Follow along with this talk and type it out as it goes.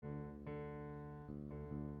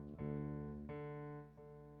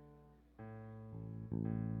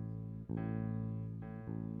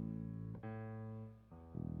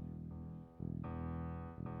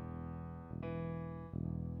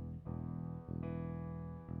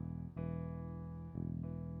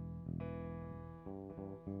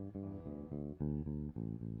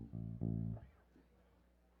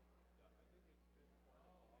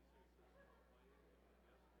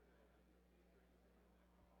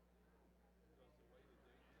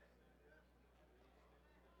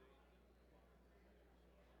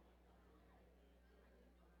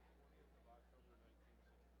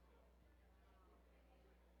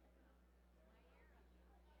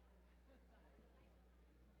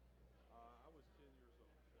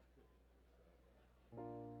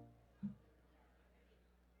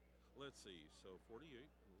Let's see. So 48.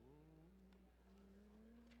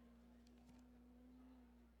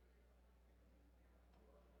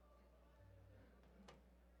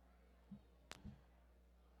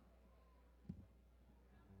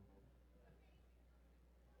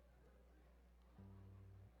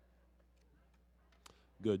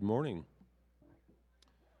 Good morning.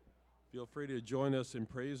 Feel free to join us in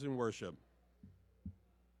praise and worship.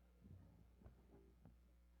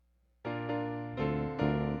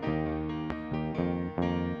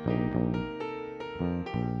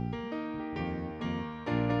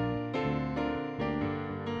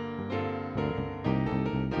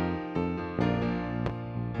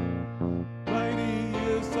 Mighty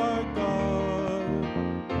is our God,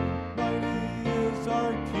 mighty is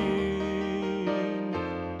our King,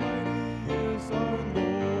 mighty is our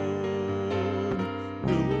Lord,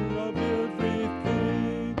 ruler of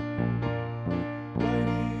everything.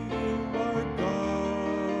 Mighty is our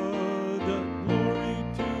God, glory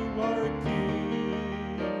to our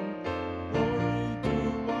King, glory to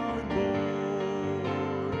our Lord,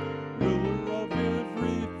 ruler of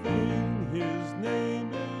everything. His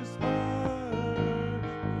name is higher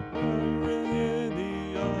than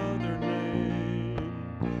any other name.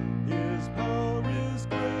 His power is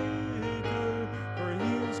greater, for he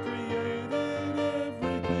has created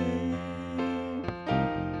everything.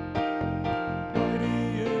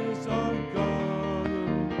 Mighty is our God,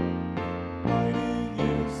 mighty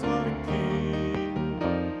is our King,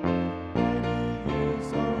 mighty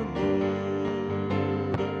is our Lord,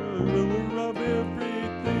 ruler of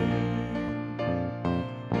everything.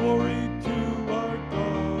 Glory to our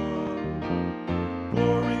God,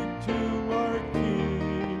 glory to our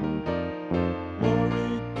King,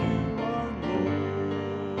 glory to our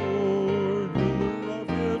Lord, ruler of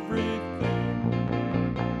everything.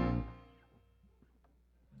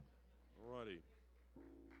 Alrighty.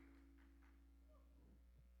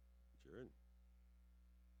 Jared.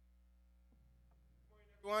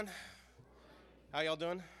 Everyone, how y'all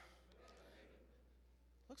doing?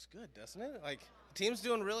 Looks good, doesn't it? Like, the team's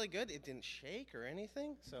doing really good. It didn't shake or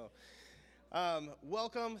anything. So,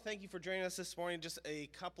 welcome. Thank you for joining us this morning. Just a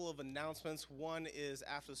couple of announcements. One is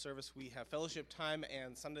after the service, we have fellowship time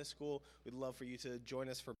and Sunday school. We'd love for you to join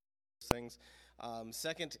us for those things.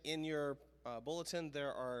 Second, in your bulletin,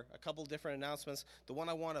 there are a couple different announcements. The one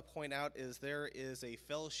I want to point out is there is a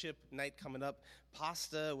fellowship night coming up.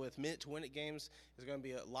 Pasta with Minute to Win It games is going to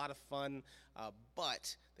be a lot of fun,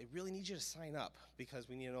 but they really need you to sign up because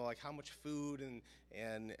we need to know like how much food and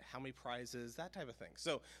how many prizes, that type of thing.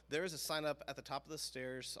 So there is a sign up at the top of the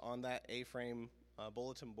stairs on that A-frame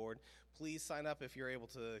bulletin board. Please sign up if you're able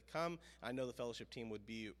to come. I know the fellowship team would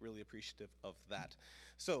be really appreciative of that.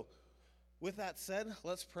 So with that said,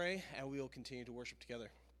 let's pray and we will continue to worship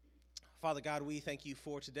together. Father God, we thank you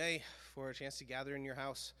for today, for a chance to gather in your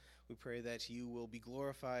house. We pray that you will be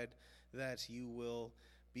glorified, that you will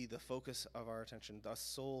be the focus of our attention, the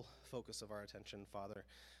sole focus of our attention, Father.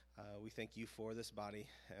 We thank you for this body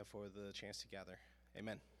and for the chance to gather.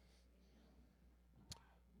 Amen.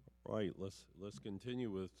 Right, let's continue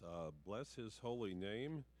with bless his holy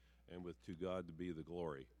name and with to God to be the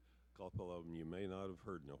glory. A couple of them you may not have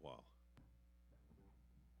heard in a while.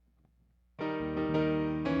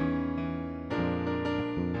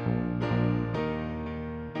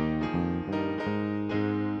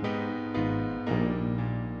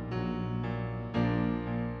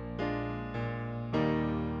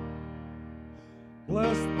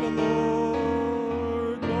 Bless the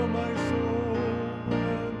Lord, O my soul,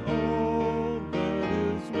 and all that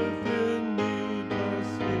is within me. Bless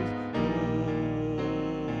his holy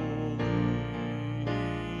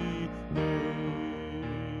name.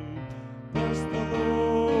 Bless the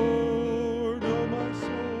Lord, O my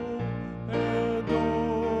soul, and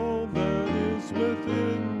all that is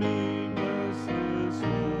within me. Bless his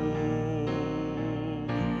holy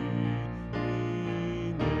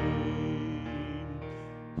name.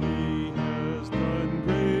 He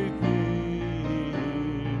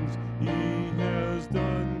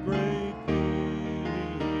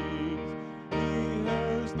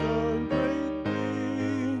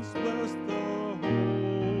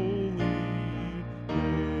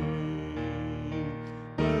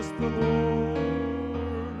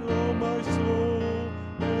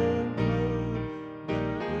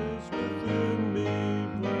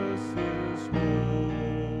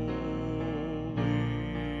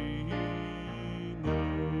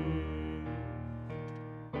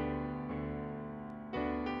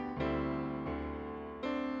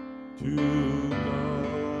To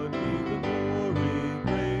God be the glory,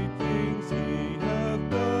 great things He hath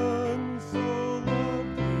done. So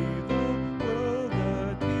loved He the world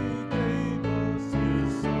that He gave us His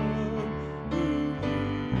Son, who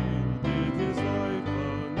yielded His life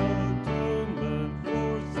an atonement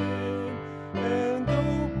for sin, and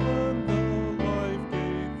opened the life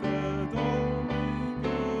gate that all may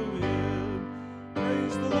go in.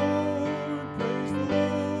 Praise the Lord, praise the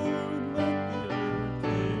Lord, let the earth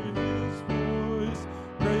hear His voice.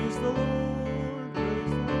 Praise the Lord,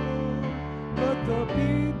 let the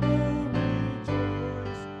people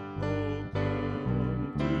rejoice. Oh, come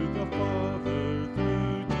to the Father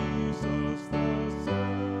through Jesus the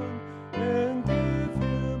Son, and give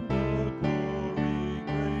Him the glory,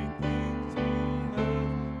 great things He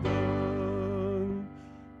hath done.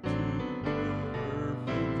 To perfect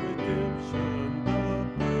redemption, the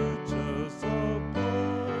purchase of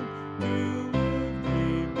blood, to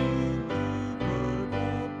every believer the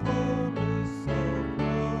promise of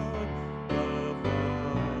God, the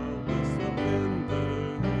flawless offender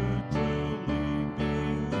who truly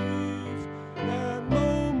believes, that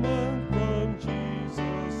moment from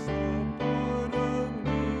Jesus a pardon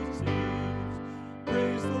receives.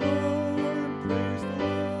 Praise the Lord, let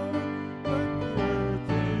the earth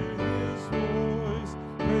hear His voice.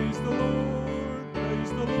 Praise the Lord,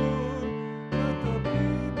 let the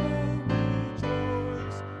people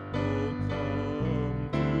rejoice. Oh, come to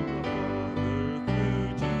the Father through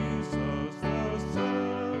Jesus the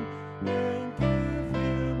Son, and give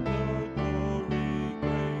Him the glory,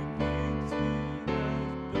 great things He hath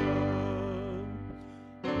done.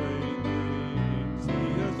 Great things He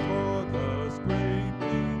has taught us, great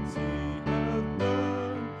things He hath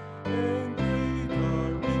done, and great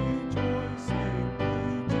our rejoicing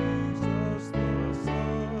through Jesus the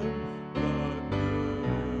Son. But purer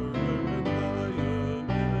and higher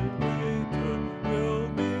and greater will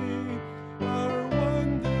be our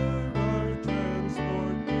wonder, our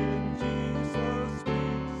transport in Jesus we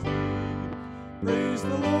see. Praise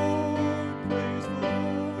the Lord, let the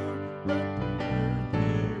earth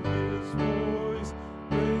hear His voice.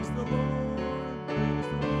 Praise the Lord,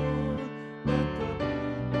 let the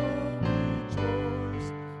people rejoice.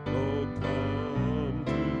 Oh, come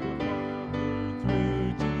to the Father through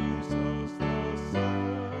Jesus the Son,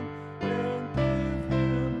 and give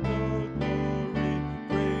Him the glory,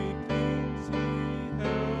 great things He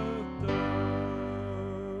hath done.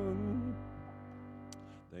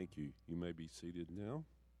 Thank you. You may be seated now.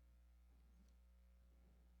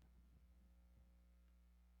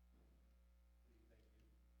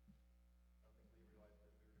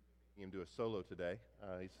 Him do a solo today.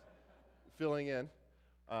 He's filling in.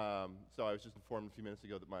 So I was just informed a few minutes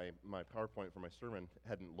ago that my PowerPoint for my sermon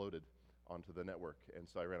hadn't loaded onto the network, and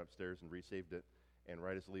so I ran upstairs and resaved it. And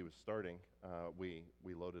right as Lee was starting, we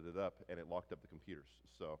loaded it up, and it locked up the computers.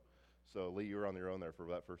 So Lee, you were on your own there for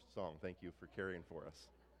that first song. Thank you for carrying for us.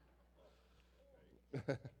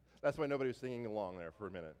 That's why nobody was singing along there for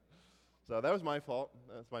a minute. So that was my fault.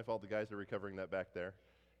 That's my fault. The guys are recovering that back there.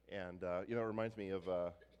 And, it reminds me of,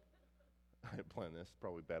 I didn't plan this,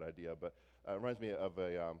 probably a bad idea, but it reminds me of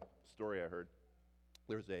a story I heard.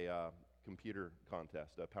 There was a computer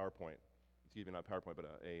contest, a PowerPoint, not PowerPoint, but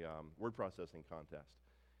a word processing contest.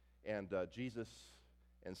 And Jesus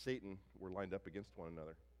and Satan were lined up against one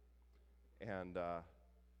another. And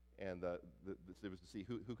it was to see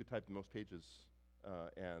who could type the most pages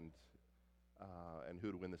and who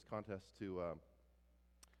would win this contest to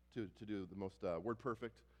do the most word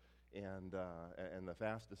perfect and the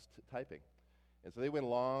fastest typing. And so they went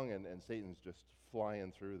along, and Satan's just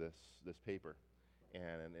flying through this paper,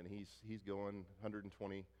 and he's going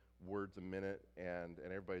 120 words a minute, and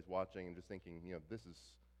everybody's watching and just thinking, this is,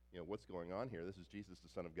 what's going on here? This is Jesus, the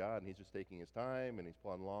Son of God, and he's just taking his time, and he's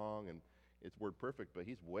plodding along, and it's word perfect, but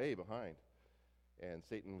he's way behind. And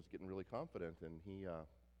Satan was getting really confident, and he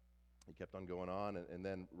kept on going on, and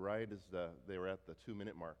then right as they were at the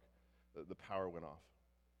 2-minute mark, the power went off,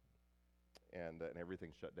 and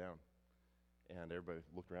everything shut down. And everybody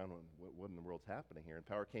looked around and what in the world's happening here? And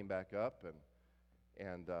power came back up,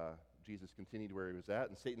 and Jesus continued where he was at,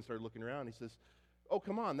 and Satan started looking around. He says, "Oh,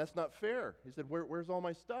 come on, that's not fair." He said, Where's all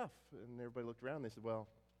my stuff? And everybody looked around, and they said, "Well,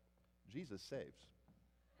 Jesus saves."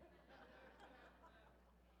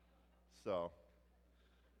 So,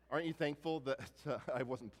 aren't you thankful that I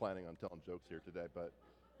wasn't planning on telling jokes here today, but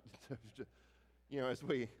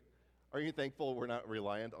aren't you thankful we're not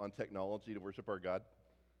reliant on technology to worship our God?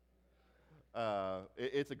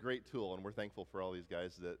 It's a great tool, and we're thankful for all these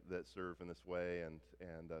guys that serve in this way,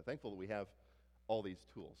 and thankful that we have all these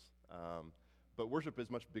tools. But worship is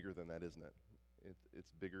much bigger than that, isn't it?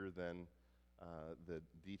 It's bigger than the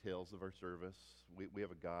details of our service. We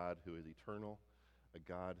have a God who is eternal, a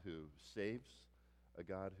God who saves, a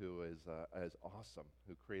God who is awesome,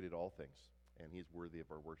 who created all things, and He's worthy of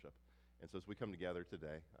our worship. And so as we come together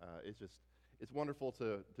today, it's wonderful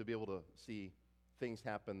to be able to see things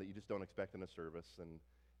happen that you just don't expect in a service, and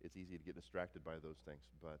it's easy to get distracted by those things.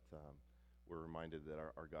 But we're reminded that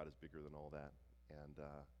our God is bigger than all that, and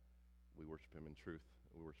we worship Him in truth.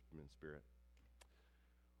 We worship Him in spirit.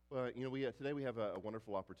 Well, today we have a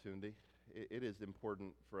wonderful opportunity. It is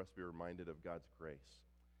important for us to be reminded of God's grace.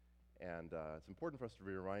 And it's important for us to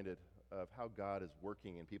be reminded of how God is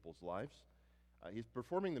working in people's lives. He's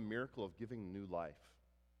performing the miracle of giving new life.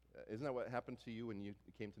 Isn't that what happened to you when you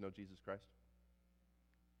came to know Jesus Christ?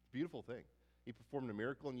 It's a beautiful thing. He performed a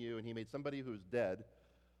miracle in you, and He made somebody who's dead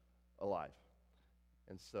alive.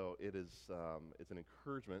 And so it's an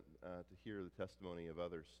encouragement to hear the testimony of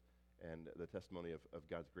others and the testimony of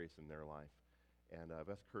God's grace in their life. And I've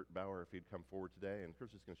asked Kurt Bauer if he'd come forward today, and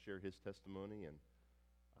Kurt's just going to share his testimony and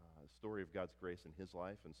story of God's grace in his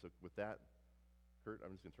life. And so with that, Kurt,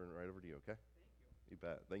 I'm just going to turn it right over to you, okay? Thank you. You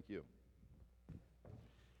bet. Thank you.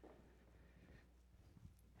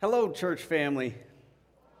 Hello, church family.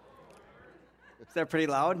 Is that pretty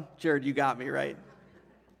loud? Jared, you got me, right?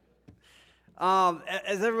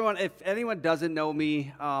 If anyone doesn't know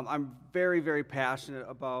me, I'm very, very passionate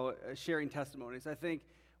about sharing testimonies. I think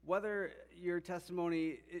whether your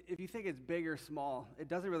testimony, if you think it's big or small, it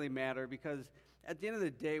doesn't really matter, because at the end of the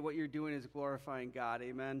day, what you're doing is glorifying God,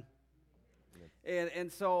 amen?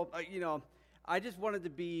 And so, I just wanted to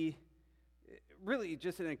be really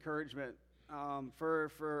just an encouragement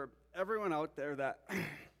for everyone out there that,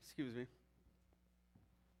 excuse me,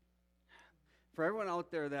 for everyone out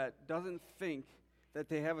there that doesn't think that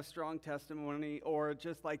they have a strong testimony, or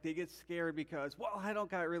just like they get scared because, well, I don't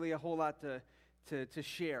got really a whole lot to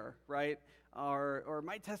share, right? Or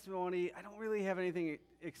my testimony, I don't really have anything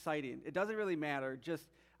exciting. It doesn't really matter.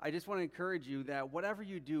 I just want to encourage you that whatever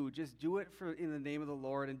you do, just do it in the name of the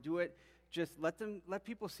Lord, and do it. Just let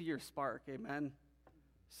people see your spark. Amen.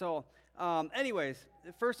 So, anyways,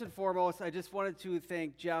 first and foremost, I just wanted to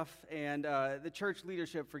thank Jeff and the church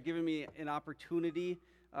leadership for giving me an opportunity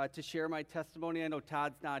to share my testimony. I know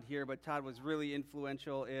Todd's not here, but Todd was really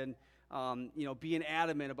influential in being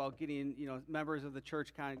adamant about getting members of the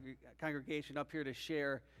church congregation up here to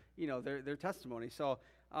share their testimony. So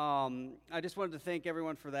I just wanted to thank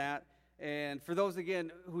everyone for that. And for those,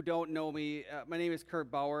 again, who don't know me, my name is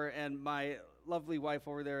Kurt Bauer, and my lovely wife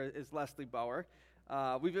over there is Leslie Bauer.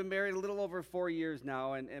 We've been married a little over 4 years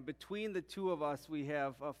now, and between the two of us, we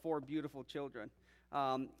have 4 beautiful children.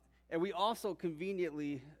 And we also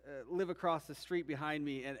conveniently live across the street behind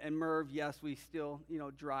me. And Merv, yes, we still,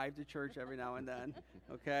 drive to church every now and then,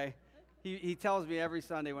 okay? He tells me every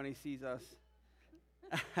Sunday when he sees us.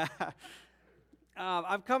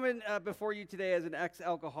 I'm coming before you today as an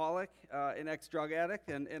ex-alcoholic, an ex-drug addict,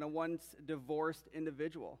 and a once-divorced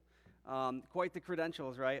individual. Quite the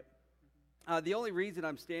credentials, right? The only reason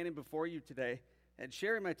I'm standing before you today and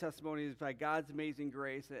sharing my testimony is by God's amazing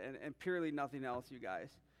grace and purely nothing else, you guys.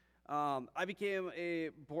 I became a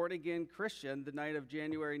born-again Christian the night of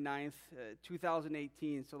January 9th,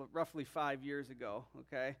 2018, so roughly 5 years ago,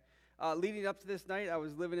 okay? Leading up to this night, I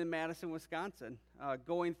was living in Madison, Wisconsin,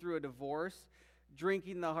 going through a divorce,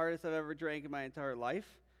 drinking the hardest I've ever drank in my entire life.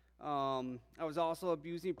 I was also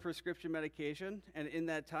abusing prescription medication, and in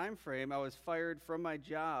that time frame, I was fired from my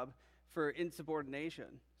job for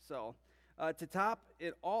insubordination. So to top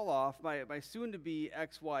it all off, my soon-to-be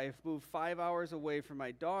ex-wife moved 5 hours away from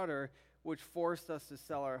my daughter, which forced us to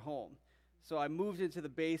sell our home. So I moved into the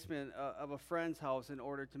basement of a friend's house in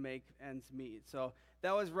order to make ends meet. So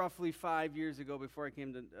that was roughly 5 years ago before I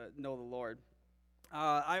came to know the Lord.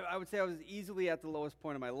 I would say I was easily at the lowest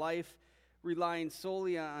point of my life, relying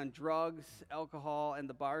solely on drugs, alcohol, and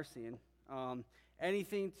the bar scene.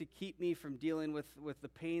 Anything to keep me from dealing with the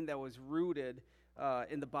pain that was rooted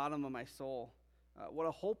in the bottom of my soul. What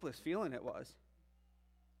a hopeless feeling it was.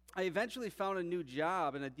 I eventually found a new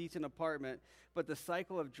job in a decent apartment, but the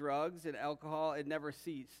cycle of drugs and alcohol, it never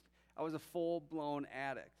ceased. I was a full-blown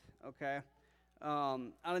addict, okay?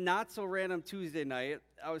 On a not-so-random Tuesday night,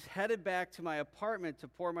 I was headed back to my apartment to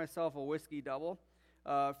pour myself a whiskey double,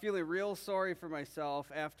 feeling real sorry for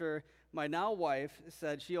myself after my now wife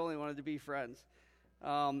said she only wanted to be friends.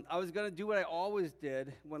 I was going to do what I always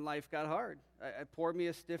did when life got hard. I poured me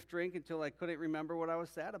a stiff drink until I couldn't remember what I was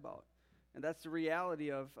sad about. And that's the reality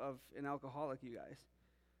of an alcoholic, you guys.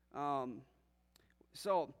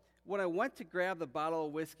 So when I went to grab the bottle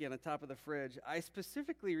of whiskey on the top of the fridge, I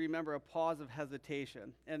specifically remember a pause of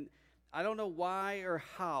hesitation. And I don't know why or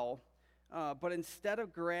how, but instead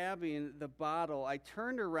of grabbing the bottle, I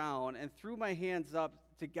turned around and threw my hands up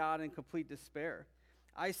to God in complete despair.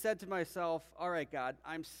 I said to myself, all right, God,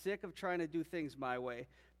 I'm sick of trying to do things my way.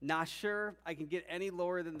 Not sure I can get any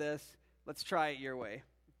lower than this. Let's try it your way.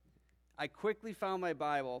 I quickly found my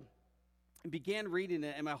Bible and began reading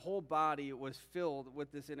it, and my whole body was filled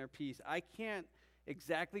with this inner peace. I can't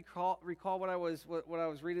exactly recall what I was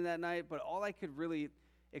reading that night, but all I could really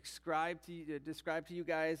describe to you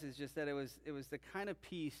guys is just that it was the kind of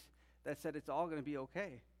peace that said it's all going to be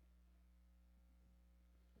okay.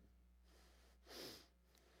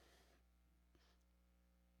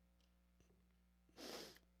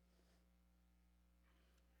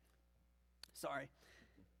 Sorry.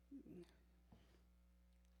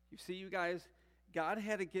 You see, you guys, God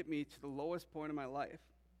had to get me to the lowest point of my life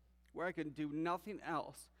where I could do nothing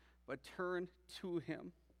else but turn to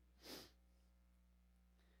him.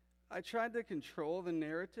 I tried to control the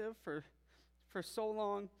narrative for so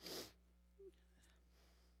long.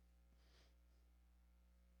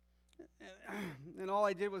 And all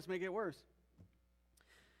I did was make it worse.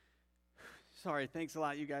 Sorry, thanks a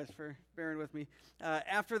lot, you guys, for bearing with me.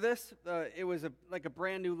 After this, it was like a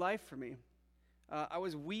brand new life for me. I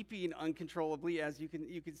was weeping uncontrollably, as you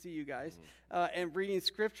can see, you guys, and reading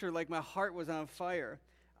scripture like my heart was on fire.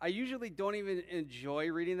 I usually don't even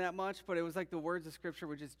enjoy reading that much, but it was like the words of scripture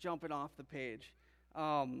were just jumping off the page.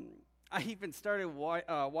 I even started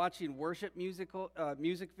watching worship music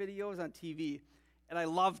videos on TV, and I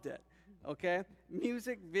loved it. Okay?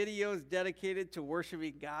 Music videos dedicated to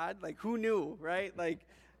worshiping God. Like, who knew, right? Like,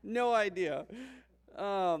 no idea.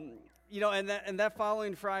 And that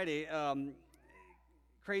following Friday,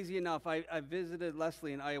 crazy enough, I visited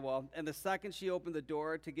Leslie in Iowa, and the second she opened the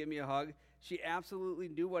door to give me a hug, she absolutely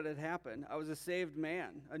knew what had happened. I was a saved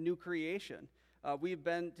man, a new creation. We've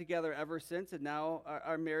been together ever since, and now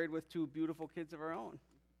are married with 2 beautiful kids of our own.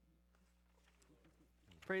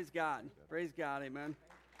 Praise God. Praise God. Amen.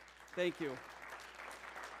 Thank you.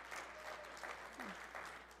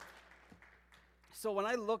 So when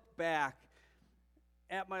I look back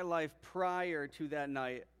at my life prior to that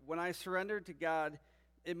night, when I surrendered to God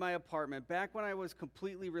in my apartment, back when I was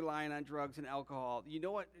completely relying on drugs and alcohol, you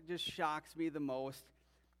know what just shocks me the most?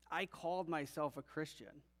 I called myself a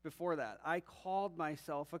Christian. Before that, I called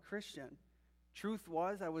myself a Christian. Truth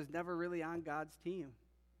was, I was never really on God's team.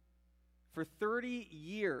 For 30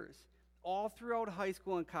 years, all throughout high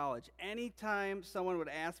school and college, anytime someone would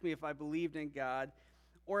ask me if I believed in God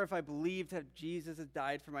or if I believed that Jesus had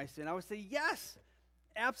died for my sin, I would say, yes,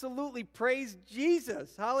 absolutely, praise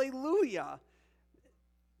Jesus, hallelujah,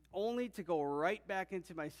 only to go right back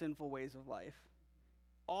into my sinful ways of life.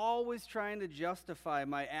 Always trying to justify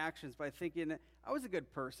my actions by thinking I was a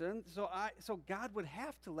good person, so God would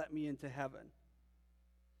have to let me into heaven.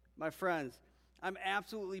 My friends, I'm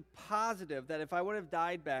absolutely positive that if I would have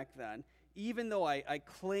died back then, even though I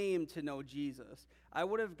claimed to know Jesus, I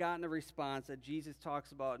would have gotten a response that Jesus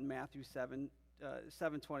talks about in Matthew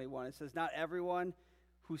 7:21. It says, not everyone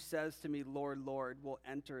who says to me, Lord, Lord, will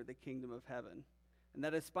enter the kingdom of heaven. And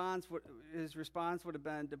that his response would have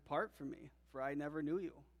been, depart from me, for I never knew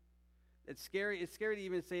you. It's scary to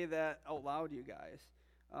even say that out loud, you guys,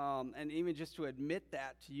 and even just to admit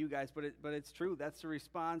that to you guys, but it's true. That's the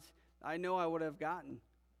response I know I would have gotten.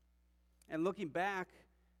 And looking back,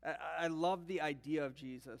 I love the idea of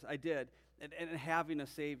Jesus. I did, and having a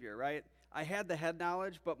Savior, right? I had the head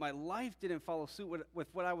knowledge, but my life didn't follow suit with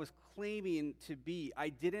what I was claiming to be. I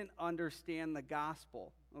didn't understand the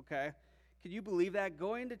gospel, okay? Can you believe that?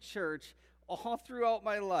 Going to church all throughout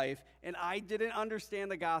my life, and I didn't understand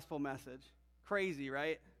the gospel message. Crazy,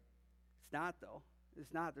 right? It's not, though.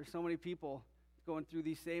 It's not. There's so many people going through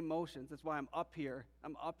these same motions. That's why I'm up here.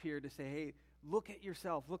 I'm up here to say, hey, look at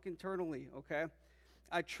yourself. Look internally, okay?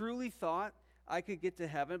 I truly thought I could get to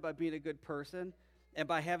heaven by being a good person and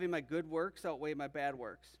by having my good works outweigh my bad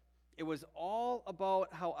works. It was all about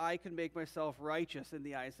how I could make myself righteous in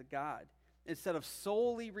the eyes of God, instead of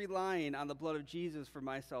solely relying on the blood of Jesus for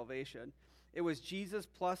my salvation. It was Jesus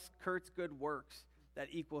plus Kurt's good works that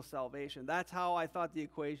equals salvation. That's how I thought the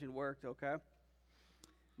equation worked, okay?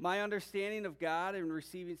 My understanding of God and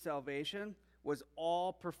receiving salvation was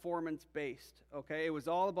all performance-based, okay? It was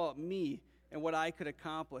all about me and what I could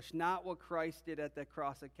accomplish, not what Christ did at the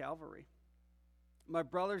cross at Calvary. My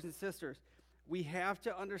brothers and sisters, we have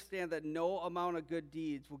to understand that no amount of good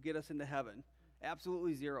deeds will get us into heaven.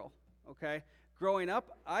 Absolutely zero, okay? Growing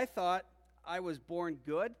up, I thought I was born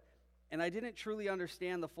good, and I didn't truly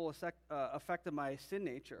understand the full effect of my sin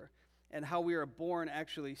nature. and how we are born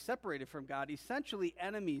actually separated from God, essentially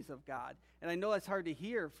enemies of God. And I know that's hard to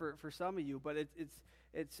hear for some of you, but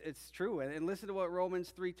it's true. And listen to what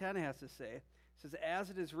Romans 3:10 has to say. It says, as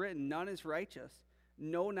it is written, none is righteous,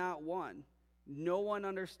 no, not one. No one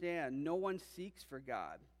understands, no one seeks for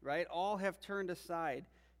God, right? All have turned aside.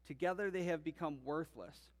 Together they have become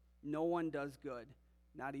worthless. No one does good,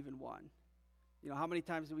 not even one. You know, how many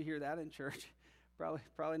times do we hear that in church?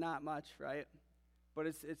 Probably not much, right? But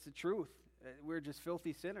it's the truth. We're just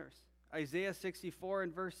filthy sinners. Isaiah 64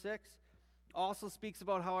 and verse 6 also speaks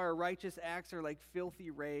about how our righteous acts are like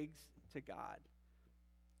filthy rags to God.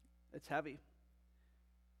 It's heavy.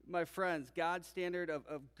 My friends, God's standard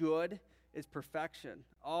of good is perfection.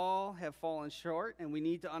 All have fallen short, and we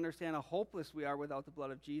need to understand how hopeless we are without the blood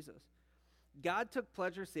of Jesus. God took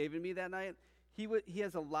pleasure saving me that night. He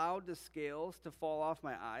has allowed the scales to fall off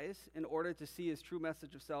my eyes in order to see his true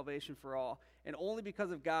message of salvation for all. And only because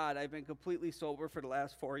of God, I've been completely sober for the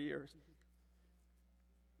last 4 years.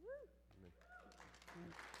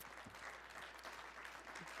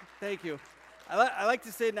 Thank you. I like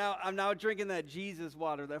to say now, I'm now drinking that Jesus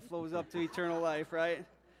water that flows up to eternal life, right?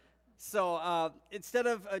 So instead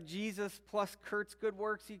of Jesus plus Kurt's good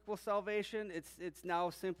works equals salvation, it's now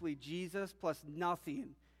simply Jesus plus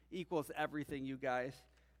nothing equals everything, you guys.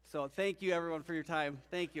 So thank you, everyone, for your time.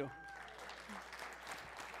 Thank you.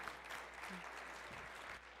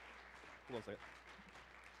 Hold on a second.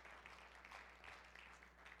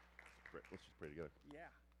 Let's just pray together. Yeah.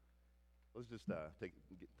 Let's just get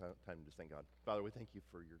time to just thank God. Father, we thank you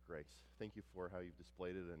for your grace. Thank you for how you've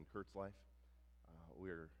displayed it in Kurt's life.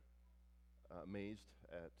 We're amazed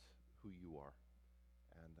at who you are.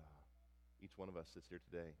 And each one of us sits here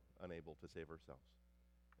today unable to save ourselves.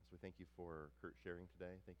 And so we thank you for Kurt sharing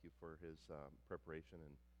today. Thank you for his preparation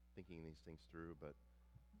and thinking these things through, but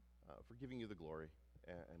for giving you the glory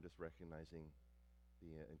and just recognizing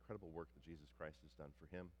the incredible work that Jesus Christ has done for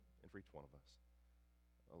him and for each one of us.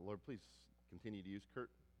 Lord, please continue to use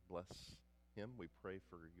Kurt. Bless him. We pray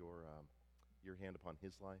for your hand upon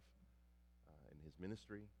his life, and his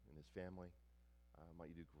ministry, and his family. Might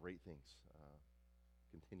you do great things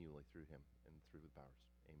continually through him and through the powers.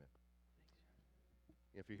 Amen.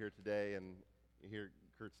 If you're here today and you hear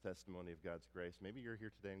Kurt's testimony of God's grace, maybe you're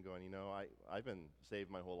here today and going, you know, I've been saved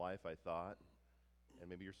my whole life, I thought, and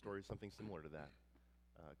maybe your story is something similar to that.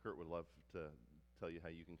 Kurt would love to tell you how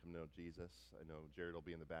you can come to know Jesus. I know Jared will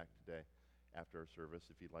be in the back today after our service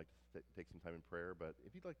if you'd like to take some time in prayer. But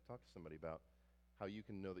if you'd like to talk to somebody about how you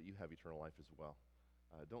can know that you have eternal life as well,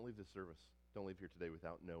 don't leave this service. Don't leave here today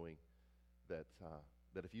without knowing that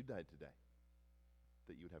that if you died today,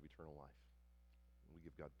 that you would have eternal life. And we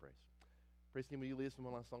give God praise. Praise team, will you lead us in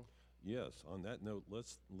one last song? Yes, on that note,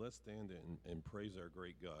 let's stand and praise our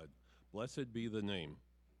great God. Blessed be the name.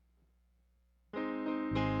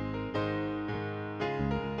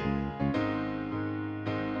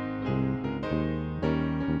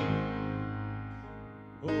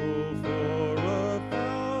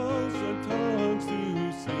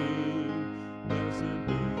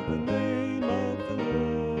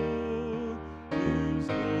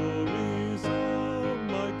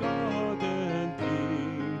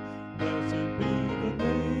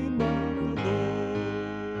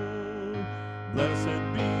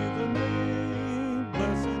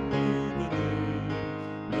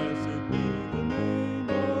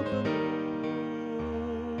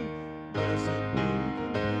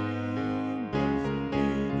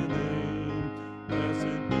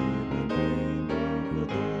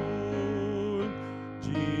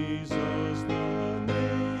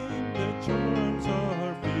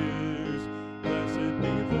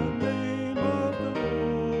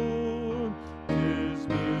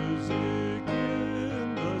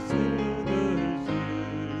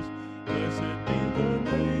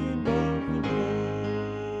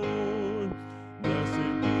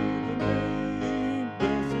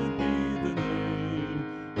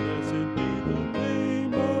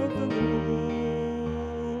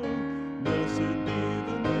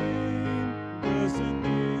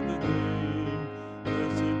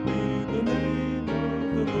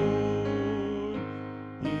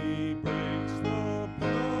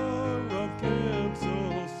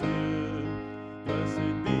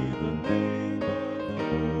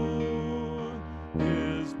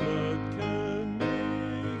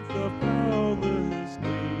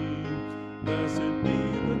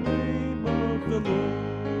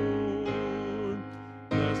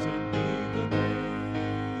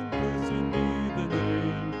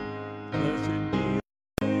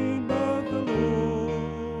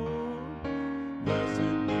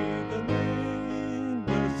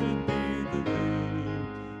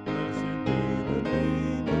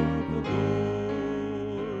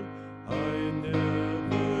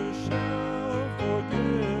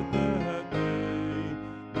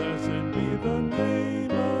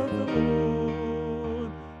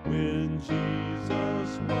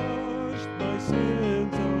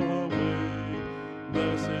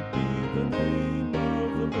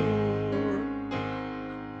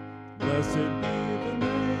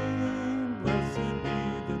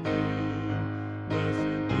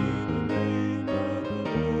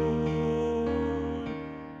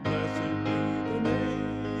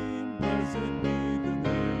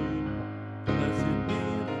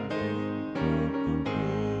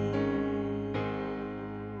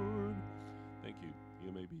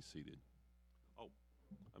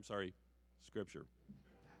 I'm sorry, Scripture.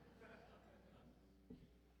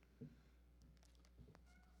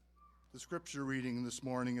 The scripture reading this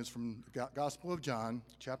morning is from the Gospel of John,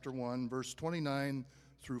 chapter 1, verse 29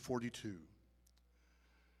 through 42.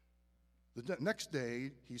 The next day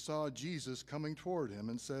he saw Jesus coming toward him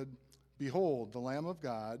and said, "Behold, the Lamb of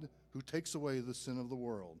God, who takes away the sin of the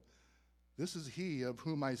world. This is he of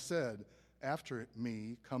whom I said, after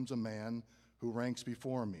me comes a man who ranks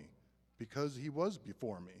before me, because he was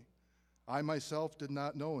before me. I myself did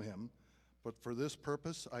not know him, but for this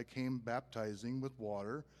purpose I came baptizing with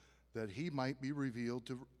water, that he might be revealed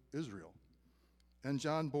to Israel." And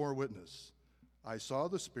John bore witness. "I saw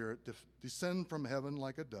the Spirit descend from heaven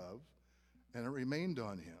like a dove, and it remained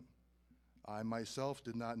on him. I myself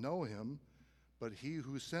did not know him, but he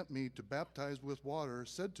who sent me to baptize with water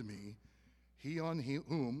said to me, 'He on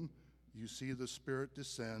whom you see the Spirit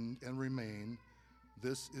descend and remain,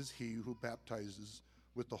 this is he who baptizes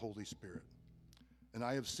with the Holy Spirit.' And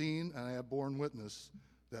I have seen and I have borne witness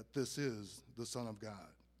that this is the Son of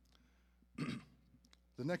God."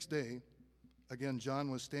 The next day, again, John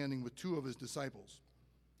was standing with two of his disciples,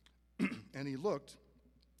 and he looked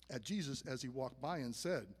at Jesus as he walked by and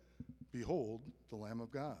said, "Behold, the Lamb of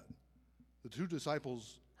God." The two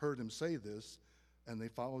disciples heard him say this, and they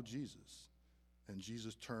followed Jesus. And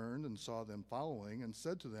Jesus turned and saw them following and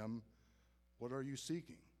said to them, "What are you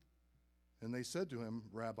seeking?" And they said to him,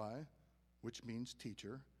 "Rabbi," which means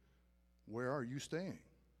teacher, "where are you staying?"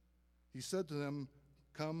 He said to them,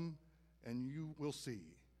 "Come and you will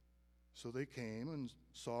see." So they came and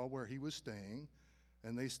saw where he was staying,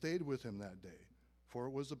 and they stayed with him that day, for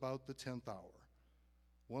it was about the 10th hour.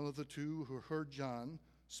 One of the two who heard John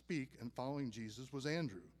speak and following Jesus was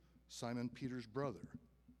Andrew, Simon Peter's brother.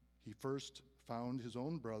 He first found his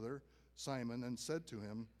own brother, Simon, and said to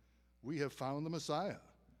him, "We have found the Messiah,"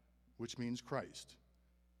 which means Christ.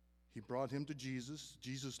 He brought him to Jesus.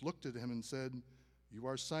 Jesus looked at him and said, "You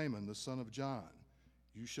are Simon, the son of John.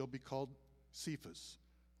 You shall be called Cephas,"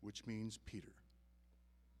 which means Peter.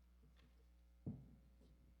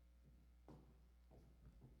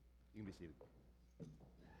 You can be seated.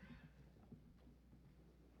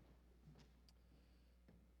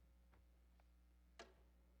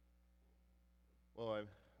 Well, I'm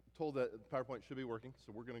told that PowerPoint should be working,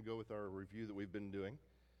 so we're going to go with our review that we've been doing.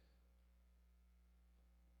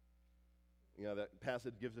 That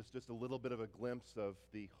passage gives us just a little bit of a glimpse of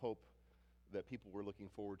the hope that people were looking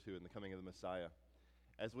forward to in the coming of the Messiah.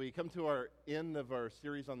 As we come to our end of our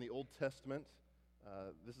series on the Old Testament,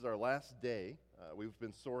 this is our last day. We've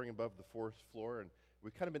been soaring above the forest floor, and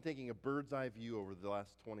we've kind of been taking a bird's eye view over the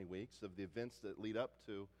last 20 weeks of the events that lead up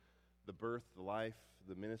to the birth, the life,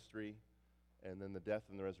 the ministry, and then the death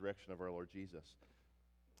and the resurrection of our Lord Jesus.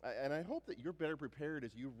 And I hope that you're better prepared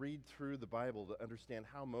as you read through the Bible to understand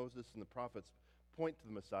how Moses and the prophets point to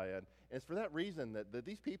the Messiah. And it's for that reason that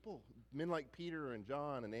these people, men like Peter and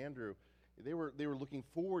John and Andrew, they were looking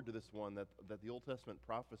forward to this one that the Old Testament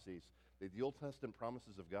prophecies, the Old Testament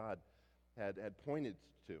promises of God had pointed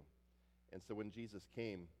to. And so when Jesus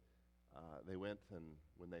came, they went, and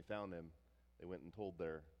when they found him, they went and told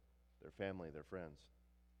their family, their friends.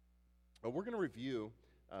 But we're going to review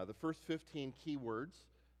the first 15 key words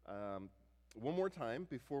one more time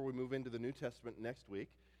before we move into the New Testament next week.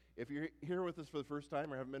 If you're here with us for the first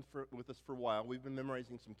time or haven't been with us for a while, we've been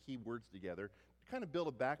memorizing some key words together to kind of build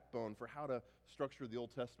a backbone for how to structure the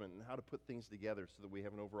Old Testament and how to put things together so that we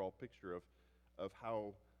have an overall picture of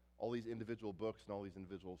how all these individual books and all these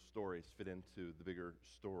individual stories fit into the bigger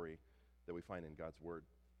story that we find in God's Word.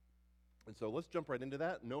 And so let's jump right into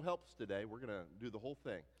that. No helps today. We're going to do the whole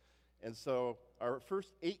thing. And so our first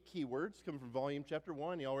 8 key words come from volume chapter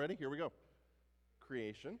 1. You all ready? Here we go.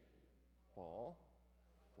 Creation, fall,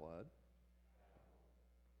 flood,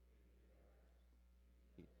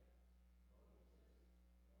 heat.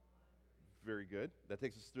 Very good. That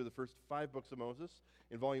takes us through the first 5 books of Moses.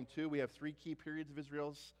 In volume 2, we have 3 key periods of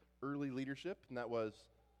Israel's early leadership, and that was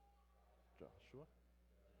Joshua.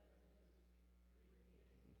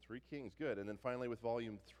 3 kings, good. And then finally with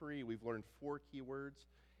volume 3, we've learned 4 key words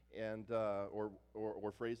and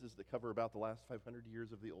or phrases that cover about the last 500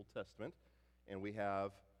 years of the Old Testament. And we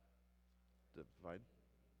have divide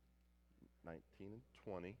 19 and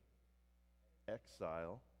 20,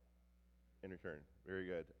 exile, and return. Very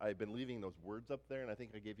good. I've been leaving those words up there, and I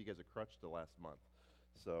think I gave you guys a crutch the last month.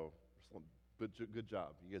 So good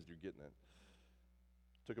job. You guys are getting it.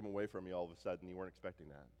 Took them away from you all of a sudden. You weren't expecting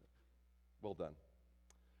that. Well done.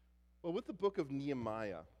 Well, with the book of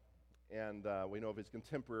Nehemiah, and we know of his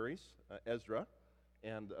contemporaries, Ezra,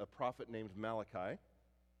 and a prophet named Malachi,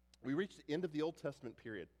 we reach the end of the Old Testament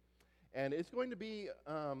period. And it's going to be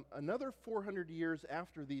another 400 years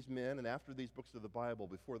after these men and after these books of the Bible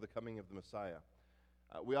before the coming of the Messiah.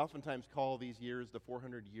 We oftentimes call these years the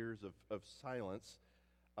 400 years of silence,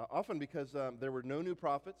 often because there were no new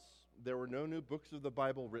prophets, there were no new books of the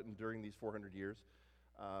Bible written during these 400 years,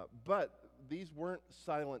 but these weren't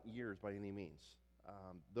silent years by any means.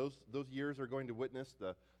 Those years are going to witness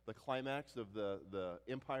the climax of the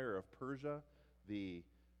empire of Persia, the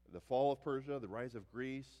fall of Persia, the rise of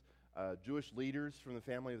Greece, Jewish leaders from the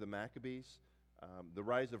family of the Maccabees, the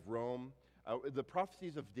rise of Rome, the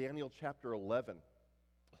prophecies of Daniel chapter 11.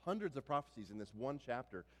 Hundreds of prophecies in this one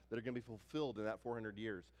chapter that are going to be fulfilled in that 400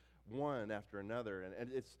 years, one after another.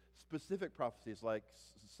 And it's specific prophecies like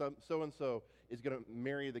so-and-so is going to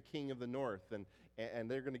marry the king of the north, and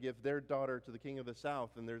they're going to give their daughter to the king of the south.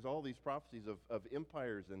 And there's all these prophecies of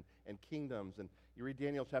empires and kingdoms. And you read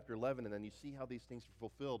Daniel chapter 11, and then you see how these things are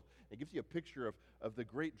fulfilled. It gives you a picture of the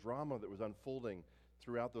great drama that was unfolding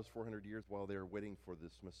throughout those 400 years while they were waiting for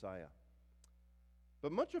this Messiah.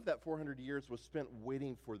 But much of that 400 years was spent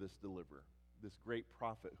waiting for this deliverer, this great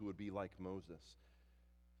prophet who would be like Moses.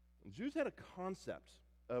 And Jews had a concept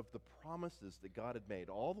of the promises that God had made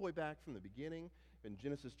all the way back from the beginning in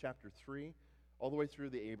Genesis chapter 3, all the way through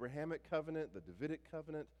the Abrahamic covenant, the Davidic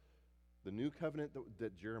covenant, the new covenant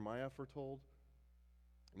that Jeremiah foretold.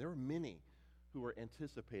 And there were many who were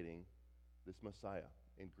anticipating this Messiah.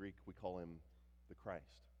 In Greek, we call him the Christ.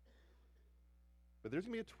 But there's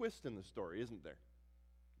going to be a twist in the story, isn't there?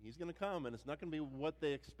 He's going to come, and it's not going to be what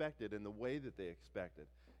they expected in the way that they expected.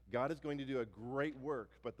 God is going to do a great work,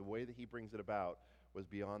 but the way that he brings it about was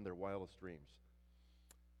beyond their wildest dreams.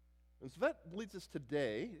 And so that leads us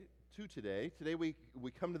today. Today we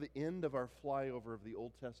come to the end of our flyover of the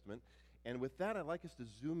Old Testament, and with that I'd like us to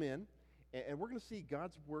zoom in, and we're going to see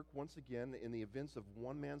God's work once again in the events of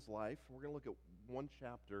one man's life. We're going to look at one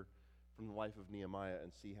chapter from the life of Nehemiah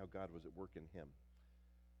and see how God was at work in him.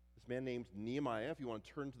 This man named Nehemiah, if you want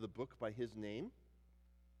to turn to the book by his name,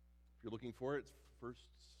 if you're looking for it, it's 1st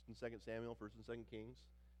and 2nd Samuel, 1st and 2nd Kings,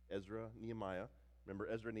 Ezra, Nehemiah. Remember,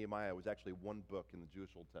 Ezra and Nehemiah was actually one book in the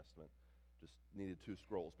Jewish Old Testament. Just needed 2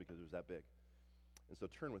 scrolls because it was that big. And so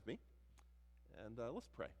turn with me, and let's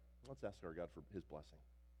pray. Let's ask our God for his blessing.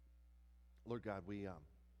 Lord God, we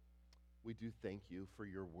do thank you for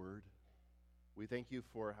your word. We thank you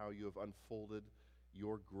for how you have unfolded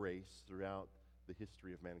your grace throughout the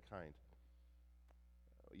history of mankind.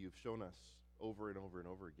 You've shown us over and over and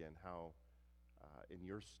over again how in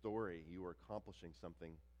your story you are accomplishing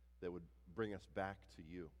something that would bring us back to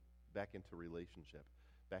you, back into relationship,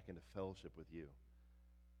 back into fellowship with you.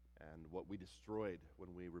 And what we destroyed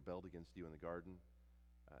when we rebelled against you in the garden,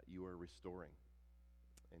 you are restoring.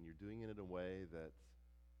 And you're doing it in a way that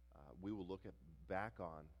we will look back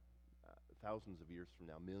on thousands of years from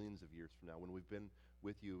now, millions of years from now, when we've been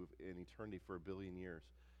with you in eternity for 1 billion years.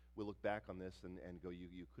 We'll look back on this and go,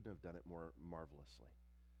 you couldn't have done it more marvelously.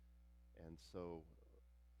 And so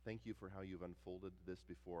thank you for how you've unfolded this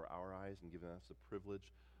before our eyes and given us the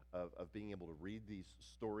privilege of being able to read these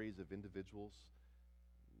stories of individuals.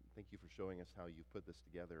 Thank you for showing us how you've put this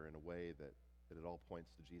together in a way that it all points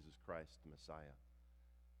to Jesus Christ, the Messiah.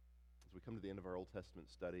 As we come to the end of our Old Testament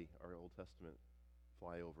study, our Old Testament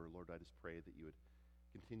flyover, Lord, I just pray that you would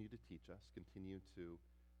continue to teach us, continue to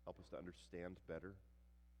help us to understand better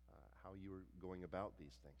how you are going about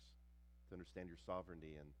these things, to understand your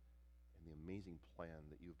sovereignty and the amazing plan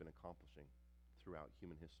that you've been accomplishing throughout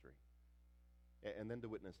human history. And then to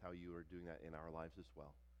witness how you are doing that in our lives as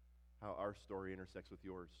well, how our story intersects with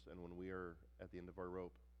yours, and when we are at the end of our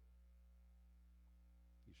rope,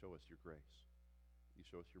 you show us your grace. You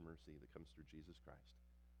show us your mercy that comes through Jesus Christ.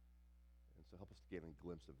 And so help us to gain a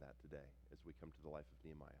glimpse of that today as we come to the life of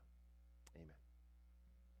Nehemiah. Amen.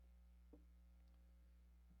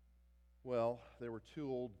 Well, there were 2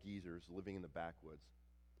 old geezers living in the backwoods.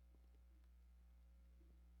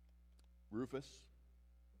 Rufus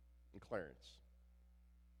and Clarence.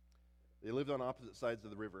 They lived on opposite sides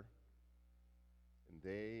of the river, and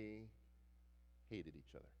they hated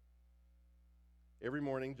each other. Every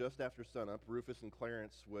morning, just after sunup, Rufus and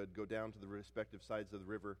Clarence would go down to the respective sides of the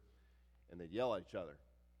river, and they'd yell at each other.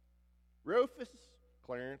 "Rufus,"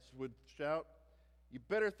 Clarence would shout, "you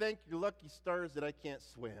better thank your lucky stars that I can't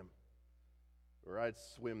swim, or I'd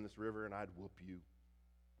swim this river and I'd whoop you."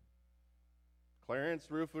 Clarence,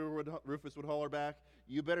 Rufus would holler back,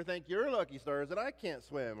 "You better thank your lucky stars that I can't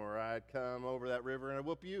swim, or I'd come over that river and I'd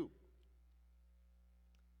whoop you."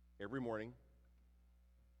 Every morning,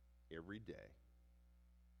 every day,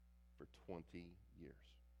 for 20 years.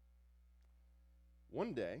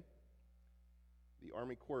 One day, the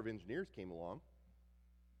Army Corps of Engineers came along,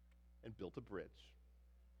 and built a bridge.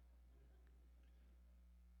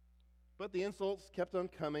 But the insults kept on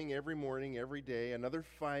coming every morning, every day, another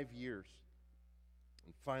 5 years.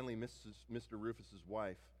 And finally, Mr. Rufus's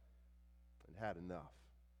wife had enough.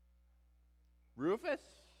 "Rufus,"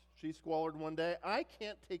 she squallered one day, "I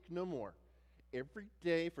can't take no more. Every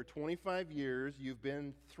day for 25 years, you've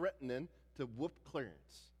been threatening to whoop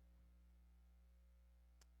Clarence."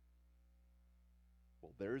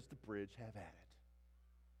 "Well, there's the bridge. Have at it."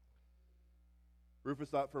 Rufus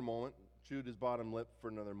thought for a moment, chewed his bottom lip for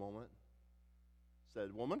another moment,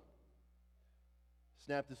 said, "Woman,"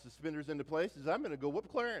 snapped his suspenders into place, says, "I'm going to go whoop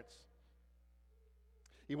Clarence."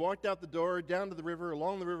 He walked out the door, down to the river,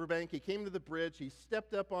 along the riverbank. He came to the bridge. He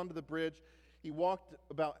stepped up onto the bridge. He walked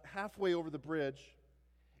about halfway over the bridge,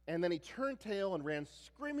 and then he turned tail and ran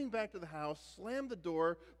screaming back to the house, slammed the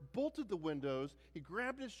door, bolted the windows. He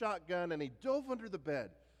grabbed his shotgun, and he dove under the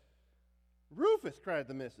bed. "Rufus," cried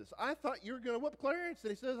the missus, "I thought you were going to whoop Clarence."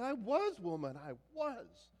 And he says, "I was, woman, I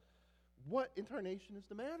was. What in tarnation is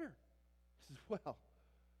the matter?" He says, "Well,"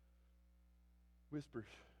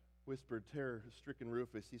 whispered terror-stricken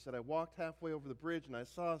Rufus. He said, "I walked halfway over the bridge and I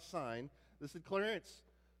saw a sign that said, 'Clarence,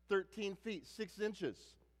 13 feet, 6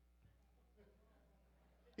 inches.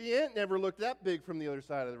 He ain't never looked that big from the other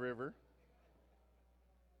side of the river."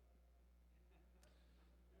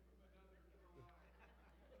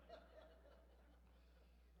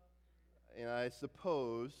 And I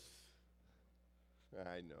suppose,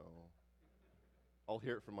 I know. I'll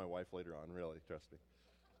hear it from my wife later on, really, trust me.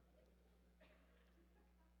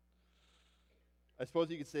 I suppose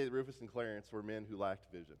you could say that Rufus and Clarence were men who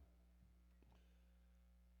lacked vision.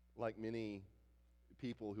 Like many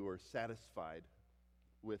people who are satisfied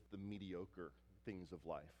with the mediocre things of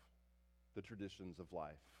life, the traditions of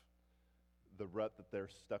life, the rut that they're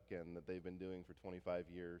stuck in that they've been doing for 25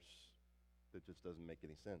 years that just doesn't make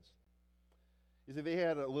any sense. You see, they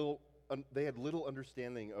had little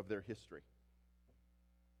understanding of their history.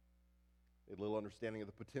 They had little understanding of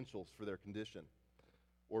the potentials for their condition,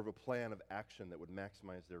 or of a plan of action that would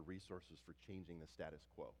maximize their resources for changing the status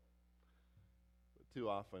quo. But too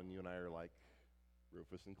often, you and I are like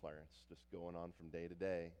Rufus and Clarence, just going on from day to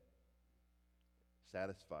day,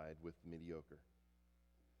 satisfied with the mediocre.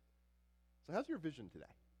 So how's your vision today?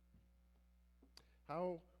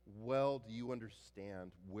 How well do you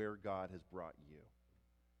understand where God has brought you?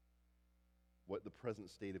 What the present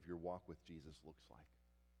state of your walk with Jesus looks like?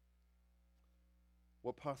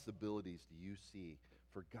 What possibilities do you see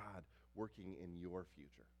for God working in your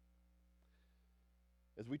future?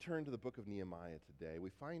 As we turn to the book of Nehemiah today, we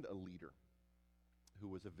find a leader who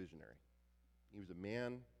was a visionary. He was a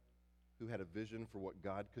man who had a vision for what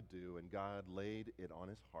God could do, and God laid it on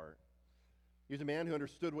his heart. He was a man who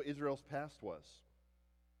understood what Israel's past was.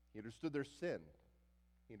 He understood their sin.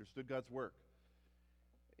 He understood God's work.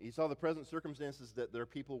 He saw the present circumstances that their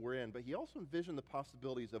people were in, but he also envisioned the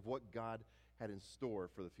possibilities of what God had in store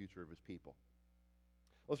for the future of his people.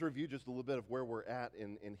 Let's review just a little bit of where we're at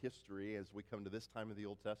in history as we come to this time of the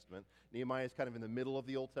Old Testament. Nehemiah is kind of in the middle of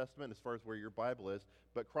the Old Testament as far as where your Bible is,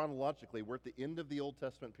 but chronologically, we're at the end of the Old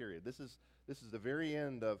Testament period. This is the very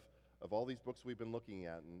end of all these books we've been looking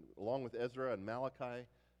at, and along with Ezra and Malachi,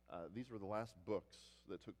 these were the last books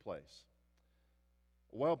that took place.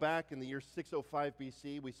 A while back in the year 605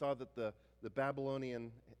 BC, we saw that the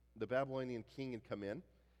Babylonian king had come in.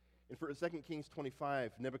 And for 2 Kings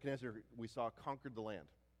 25, Nebuchadnezzar, we saw, conquered the land.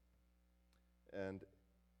 And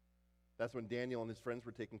that's when Daniel and his friends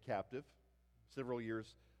were taken captive. Several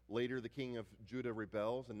years later, the king of Judah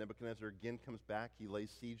rebels, and Nebuchadnezzar again comes back. He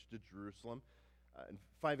lays siege to Jerusalem. In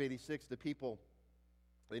 586, the people,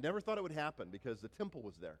 they never thought it would happen because the temple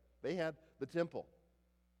was there. They had the temple.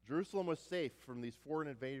 Jerusalem was safe from these foreign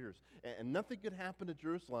invaders, and nothing could happen to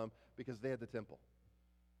Jerusalem because they had the temple.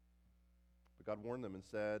 But God warned them and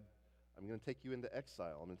said, "I'm going to take you into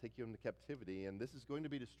exile. I'm going to take you into captivity, and this is going to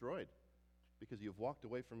be destroyed because you've walked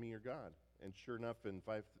away from me, your God." And sure enough, in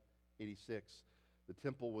 586, the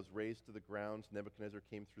temple was razed to the ground. Nebuchadnezzar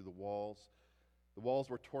came through the walls. The walls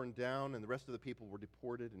were torn down, and the rest of the people were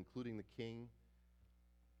deported, including the king.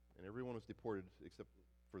 And everyone was deported except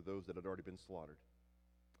for those that had already been slaughtered.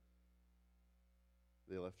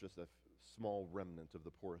 They left just a small remnant of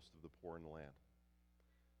the poorest of the poor in the land.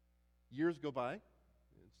 Years go by.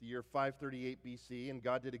 It's the year 538 BC, and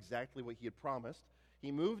God did exactly what he had promised.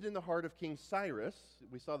 He moved in the heart of King Cyrus.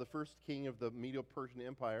 We saw the first king of the Medo-Persian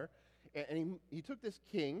Empire. And he took this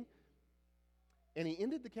king, and he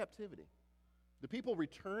ended the captivity. The people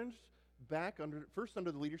returned back first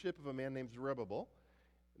under the leadership of a man named Zerubbabel.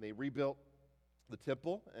 And they rebuilt the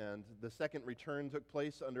temple, and the second return took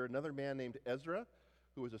place under another man named Ezra,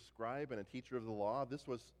 who was a scribe and a teacher of the law. This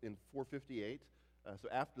was in 458, so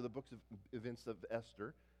after the books of events of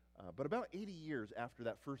Esther, but about 80 years after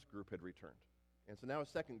that first group had returned. And so now a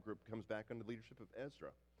second group comes back under the leadership of Ezra.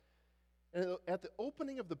 And at the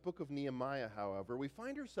opening of the book of Nehemiah, however, we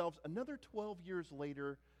find ourselves another 12 years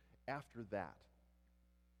later after that.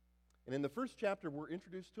 And in the first chapter, we're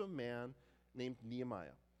introduced to a man named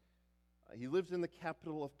Nehemiah. He lives in the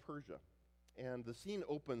capital of Persia. And the scene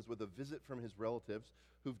opens with a visit from his relatives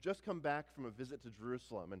who've just come back from a visit to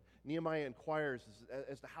Jerusalem. And Nehemiah inquires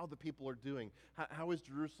as to how the people are doing. How is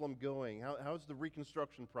Jerusalem going? How is the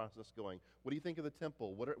reconstruction process going? What do you think of the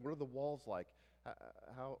temple? What are the walls like?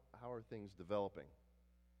 How are things developing?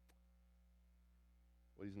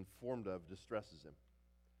 What he's informed of distresses him.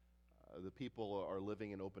 The people are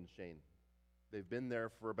living in open shame. They've been there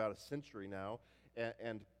for about a century now,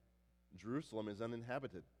 and Jerusalem is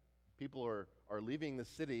uninhabited. People are leaving the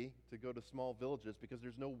city to go to small villages because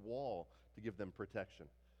there's no wall to give them protection.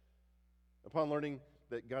 Upon learning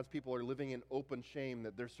that God's people are living in open shame,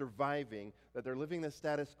 that they're surviving, that they're living the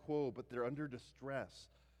status quo, but they're under distress.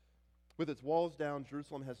 With its walls down,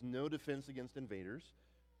 Jerusalem has no defense against invaders.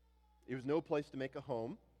 There was no place to make a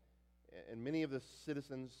home, and many of the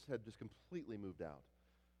citizens had just completely moved out.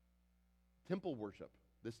 Temple worship,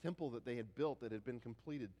 this temple that they had built that had been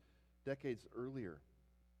completed decades earlier,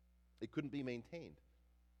 it couldn't be maintained.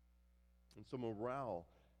 And so morale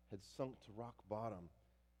had sunk to rock bottom,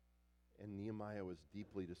 and Nehemiah was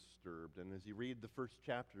deeply disturbed. And as you read the first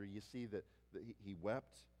chapter, you see that he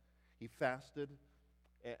wept, he fasted,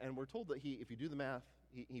 and we're told that if you do the math,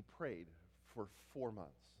 he prayed for 4 months.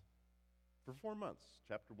 For 4 months,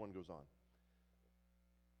 chapter 1 goes on.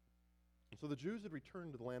 And so the Jews had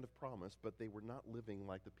returned to the land of promise, but they were not living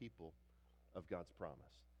like the people of God's promise.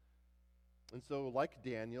 And so, like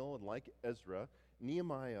Daniel and like Ezra,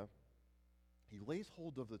 Nehemiah, he lays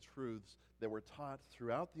hold of the truths that were taught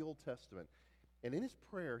throughout the Old Testament. And in his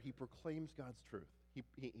prayer, he proclaims God's truth.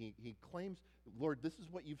 He claims, Lord, this is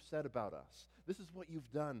what you've said about us. This is what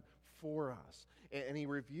you've done for us. And he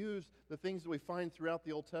reviews the things that we find throughout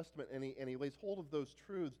the Old Testament, and he lays hold of those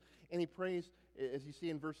truths. And he prays, as you see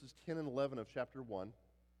in verses 10 and 11 of chapter 1,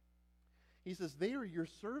 he says, they are your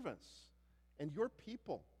servants and your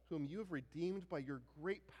people, whom you have redeemed by your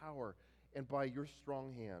great power and by your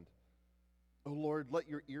strong hand. O Lord, let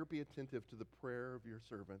your ear be attentive to the prayer of your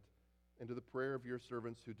servant and to the prayer of your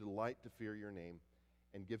servants who delight to fear your name,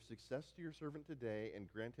 and give success to your servant today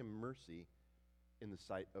and grant him mercy in the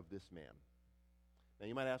sight of this man. Now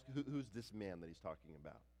you might ask, who's this man that he's talking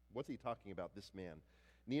about? What's he talking about, this man?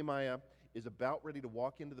 Nehemiah is about ready to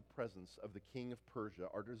walk into the presence of the king of Persia,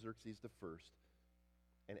 Artaxerxes I,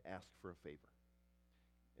 and ask for a favor.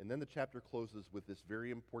 And then the chapter closes with this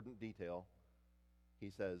very important detail. He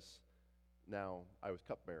says, now I was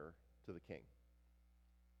cupbearer to the king.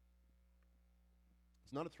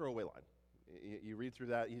 It's not a throwaway line. You read through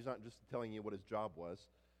that, he's not just telling you what his job was.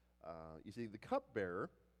 You see, the cupbearer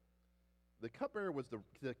was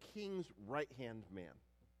the king's right-hand man.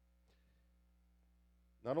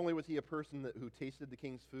 Not only was he a person who tasted the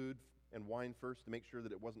king's food and wine first to make sure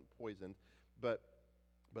that it wasn't poisoned, but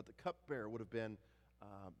the cupbearer would have been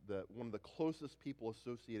one of the closest people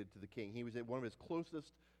associated to the king. He was one of his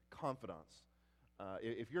closest confidants.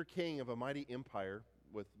 If you're king of a mighty empire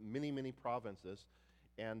with many, many provinces,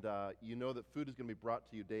 and you know that food is going to be brought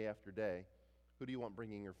to you day after day, who do you want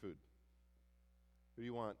bringing your food? Who do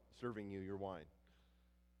you want serving you your wine?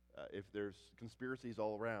 If there's conspiracies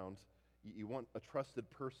all around, you want a trusted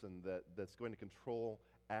person that's going to control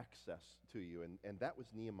access to you, and that was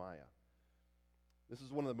Nehemiah. This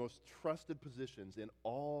is one of the most trusted positions in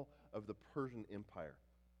all of the Persian Empire.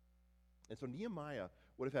 And so Nehemiah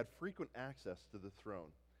would have had frequent access to the throne.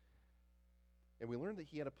 And we learned that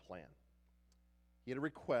he had a plan. He had a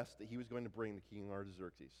request that he was going to bring to King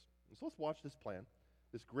Artaxerxes. And so let's watch this plan,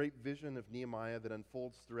 this great vision of Nehemiah that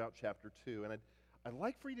unfolds throughout chapter 2. And I'd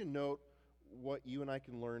like for you to note what you and I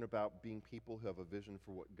can learn about being people who have a vision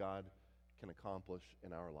for what God can accomplish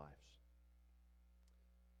in our lives.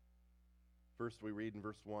 First, we read in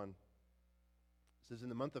verse 1, it says, in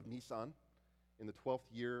the month of Nisan, in the 12th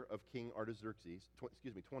year of King Artaxerxes,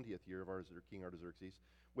 20th year of King Artaxerxes,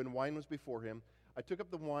 when wine was before him, I took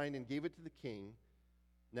up the wine and gave it to the king.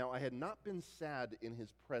 Now I had not been sad in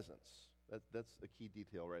his presence. That's a key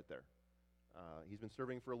detail right there. He's been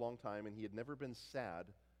serving for a long time, and he had never been sad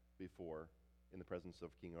before in the presence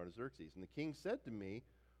of King Artaxerxes. And the king said to me,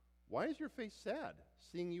 why is your face sad,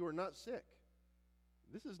 seeing you are not sick?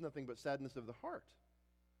 This is nothing but sadness of the heart.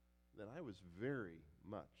 Then I was very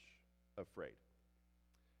much afraid.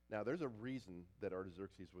 Now, there's a reason that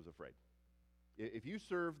Artaxerxes was afraid. If you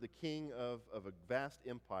serve the king of a vast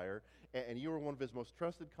empire, and you are one of his most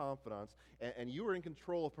trusted confidants, and you are in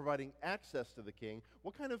control of providing access to the king,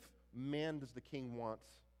 what kind of man does the king want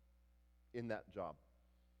in that job?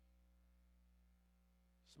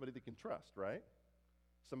 Somebody they can trust, right?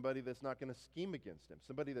 Somebody that's not going to scheme against him.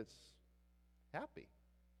 Somebody that's happy,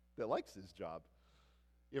 that likes his job.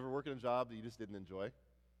 You ever work in a job that you just didn't enjoy?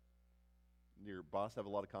 Your boss have a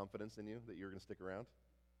lot of confidence in you that you're going to stick around?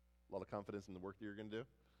 A lot of confidence in the work that you're going to do?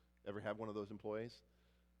 Ever have one of those employees?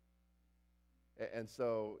 And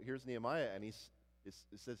so here's Nehemiah, and it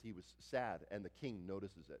says he was sad, and the king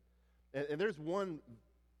notices it. And there's one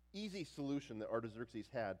easy solution that Artaxerxes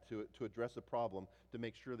had to address a problem, to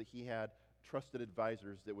make sure that he had trusted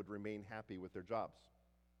advisors that would remain happy with their jobs.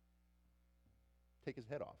 Take his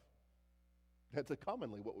head off. That's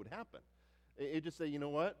commonly what would happen. It just say, you know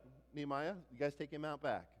what, Nehemiah, you guys take him out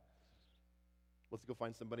back. Let's go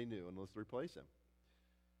find somebody new and let's replace him.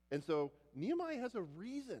 And so Nehemiah has a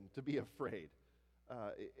reason to be afraid.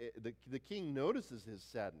 The king notices his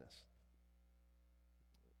sadness.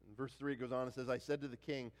 In verse 3 it goes on and says, I said to the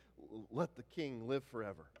king, let the king live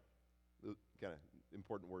forever. Kind of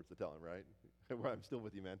important words to tell him, right? I'm still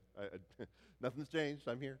with you, man. Nothing's changed.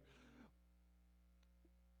 I'm here.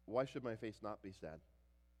 Why should my face not be sad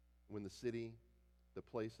when the city, the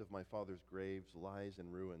place of my father's graves, lies in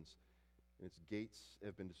ruins, and its gates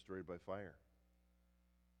have been destroyed by fire?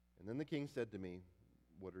 And then the king said to me,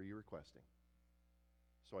 what are you requesting?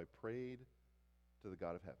 So I prayed to the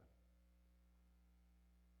God of heaven.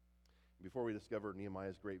 Before we discover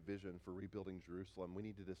Nehemiah's great vision for rebuilding Jerusalem, we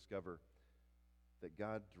need to discover that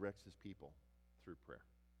God directs his people through prayer.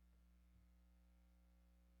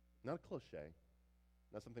 Not a cliche,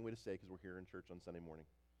 not something we just say because we're here in church on Sunday morning.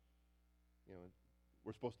 You know,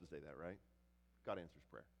 we're supposed to say that, right? God answers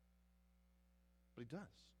prayer. But he does.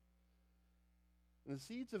 And the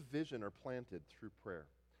seeds of vision are planted through prayer.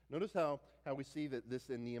 Notice how we see that this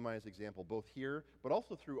in Nehemiah's example, both here, but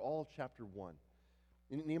also through all of chapter 1.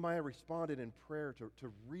 Nehemiah responded in prayer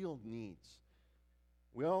to real needs.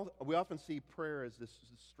 We often see prayer as this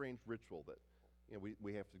strange ritual that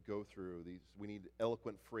we have to go through. We need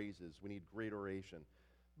eloquent phrases. We need great oration.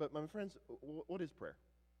 But my friends, what is prayer?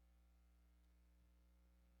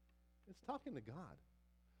 It's talking to God.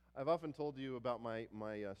 I've often told you about my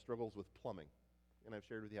struggles with plumbing, and I've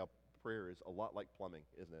shared with you how prayer is a lot like plumbing,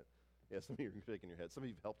 isn't it? Yeah, some of you are shaking your head. Some of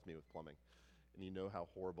you have helped me with plumbing, and you know how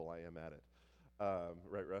horrible I am at it.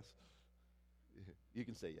 Right, Russ? You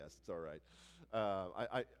can say yes. It's all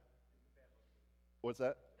right. What's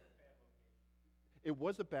that? It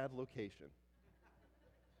was a bad location.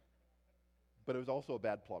 But it was also a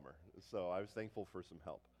bad plumber, so I was thankful for some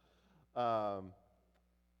help.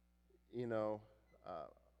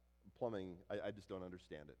 Plumbing, I just don't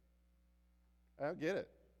understand it. I don't get it.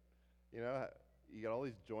 You got all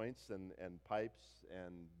these joints and pipes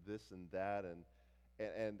and this and that,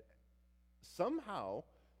 and somehow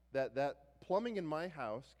that plumbing in my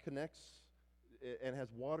house connects and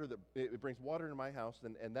has water it brings water into my house,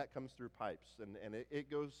 and that comes through pipes, and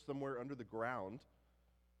it goes somewhere under the ground.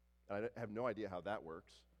 I have no idea how that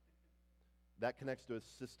works. That connects to a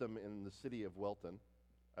system in the city of Welton.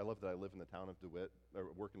 I love that I live in the town of DeWitt, or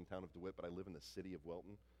work in the town of DeWitt, but I live in the city of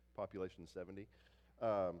Welton, population 70.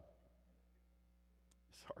 Sorry,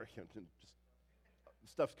 just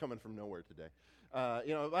stuff's coming from nowhere today. I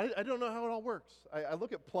don't know how it all works. I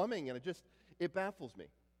look at plumbing and it baffles me.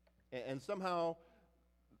 And somehow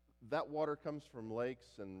that water comes from lakes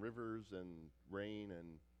and rivers and rain,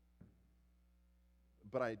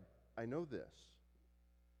 but I know this,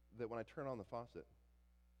 that when I turn on the faucet,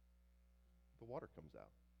 the water comes out,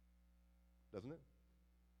 doesn't it?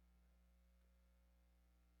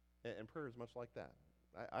 And prayer is much like that.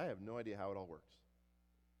 I have no idea how it all works.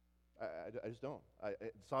 I just don't.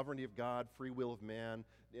 Sovereignty of God, free will of man.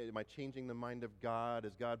 Am I changing the mind of God?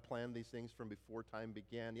 Has God planned these things from before time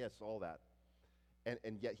began? Yes, all that.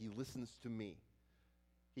 And yet he listens to me.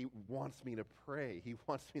 He wants me to pray. He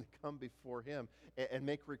wants me to come before him and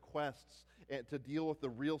make requests and to deal with the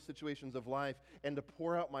real situations of life and to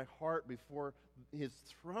pour out my heart before his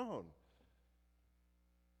throne.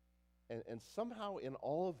 And somehow in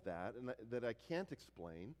all of that, and that I can't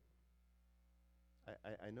explain,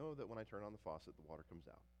 I know that when I turn on the faucet, the water comes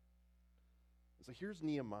out. And so here's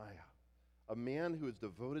Nehemiah, a man who is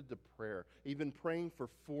devoted to prayer. He'd been praying for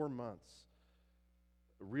 4 months.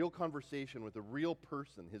 A real conversation with a real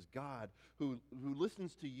person, his God, who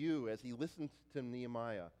listens to you as he listened to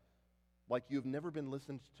Nehemiah, like you've never been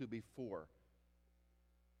listened to before.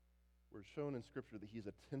 We're shown in Scripture that he's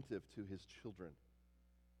attentive to his children.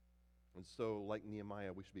 And so, like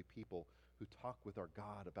Nehemiah, we should be people who talk with our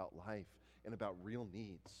God about life and about real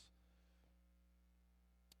needs.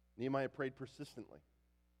 Nehemiah prayed persistently.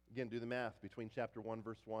 Again, do the math between chapter 1,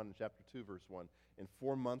 verse 1 and chapter 2, verse 1. And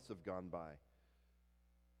 4 months have gone by.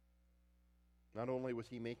 Not only was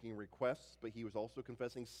he making requests, but he was also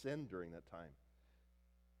confessing sin during that time.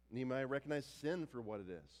 Nehemiah recognized sin for what it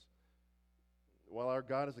is. While our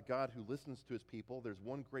God is a God who listens to his people, there's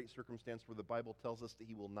one great circumstance where the Bible tells us that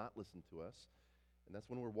he will not listen to us, and that's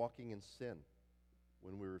when we're walking in sin,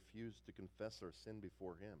 when we refuse to confess our sin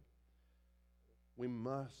before him. We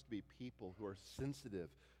must be people who are sensitive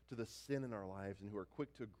to the sin in our lives and who are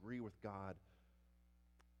quick to agree with God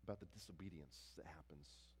about the disobedience that happens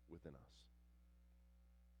within us.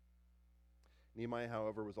 Nehemiah,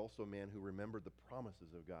 however, was also a man who remembered the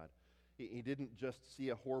promises of God. He didn't just see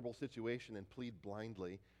a horrible situation and plead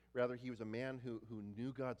blindly. Rather, he was a man who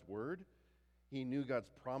knew God's word, he knew God's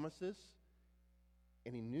promises,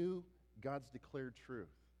 and he knew God's declared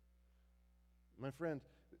truth. My friend,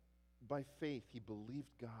 by faith, he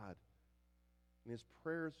believed God, and his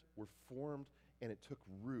prayers were formed, and it took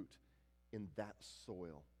root in that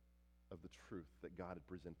soil of the truth that God had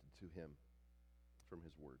presented to him from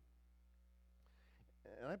his word.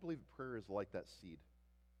 And I believe prayer is like that seed.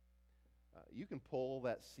 You can pull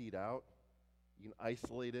that seed out, you can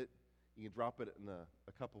isolate it, you can drop it in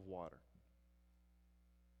a cup of water.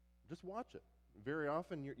 Just watch it. Very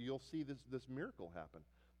often you'll see this miracle happen.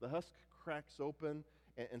 The husk cracks open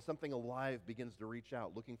and something alive begins to reach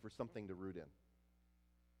out, looking for something to root in.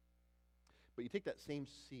 But you take that same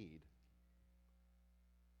seed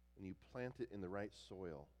and you plant it in the right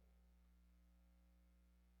soil,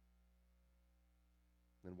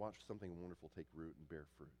 and watch something wonderful take root and bear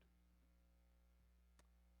fruit.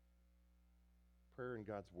 Prayer and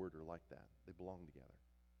God's word are like that. They belong together.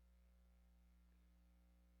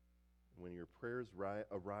 When your prayers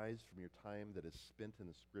arise from your time that is spent in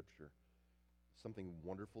the Scripture, something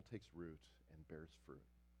wonderful takes root and bears fruit.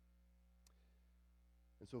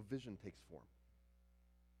 And so vision takes form.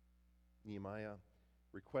 Nehemiah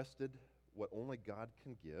requested what only God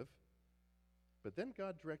can give, but then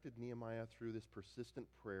God directed Nehemiah through this persistent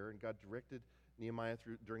prayer, and God directed Nehemiah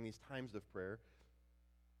during these times of prayer.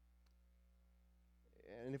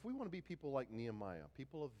 And if we want to be people like Nehemiah,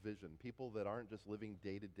 people of vision, people that aren't just living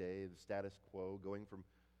day to day, the status quo, going from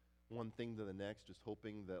one thing to the next, just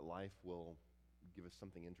hoping that life will give us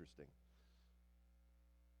something interesting.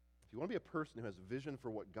 If you want to be a person who has vision for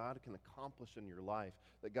what God can accomplish in your life,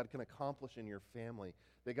 that God can accomplish in your family,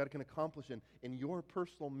 that God can accomplish in your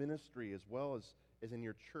personal ministry as well as in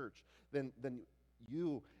your church, then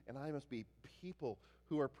you and I must be people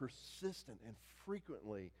who are persistent and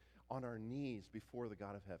frequently on our knees before the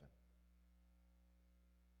God of heaven.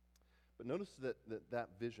 But notice that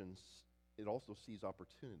vision, it also sees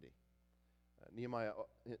opportunity.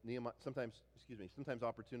 Sometimes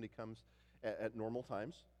opportunity comes at normal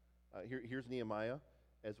times. Here's Nehemiah,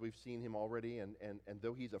 as we've seen him already, and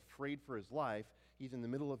though he's afraid for his life, he's in the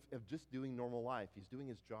middle of just doing normal life. He's doing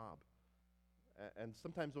his job. And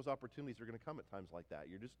sometimes those opportunities are going to come at times like that.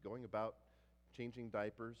 You're just going about changing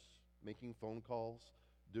diapers, making phone calls,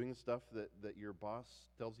 doing the stuff that your boss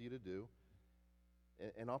tells you to do,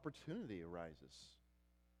 and opportunity arises.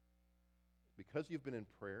 Because you've been in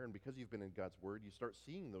prayer and because you've been in God's Word, you start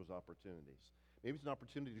seeing those opportunities. Maybe it's an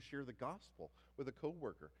opportunity to share the gospel with a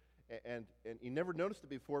coworker. And you never noticed it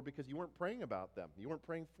before because you weren't praying about them. You weren't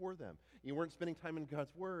praying for them. You weren't spending time in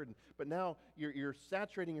God's Word. But now you're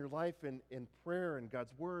saturating your life in prayer and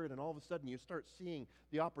God's Word, and all of a sudden you start seeing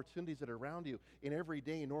the opportunities that are around you in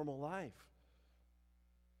everyday normal life.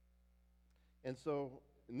 And so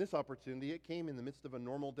in this opportunity, it came in the midst of a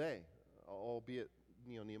normal day, albeit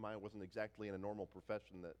Nehemiah wasn't exactly in a normal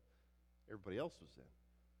profession that everybody else was in.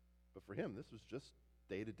 But for him, this was just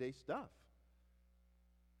day-to-day stuff.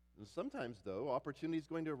 And sometimes, though, opportunity is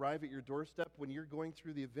going to arrive at your doorstep when you're going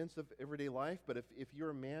through the events of everyday life. But if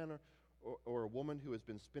you're a man or a woman who has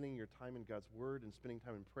been spending your time in God's Word and spending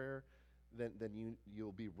time in prayer, then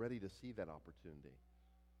you'll be ready to see that opportunity.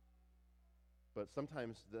 But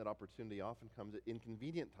sometimes that opportunity often comes at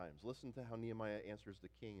inconvenient times. Listen to how Nehemiah answers the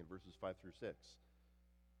king in verses 5 through 6.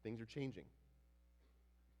 Things are changing.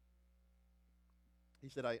 He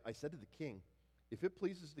said, I said to the king, if it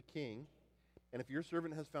pleases the king, and if your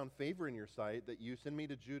servant has found favor in your sight, that you send me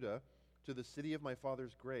to Judah, to the city of my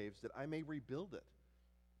father's graves, that I may rebuild it.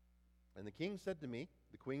 And the king said to me,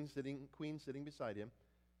 the queen sitting beside him,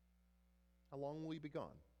 how long will you be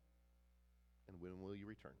gone? And when will you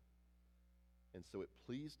return? And so it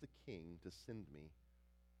pleased the king to send me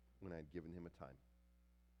when I had given him a time.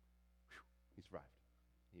 He's arrived.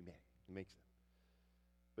 Amen. He makes it.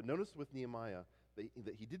 But notice with Nehemiah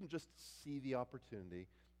that he didn't just see the opportunity,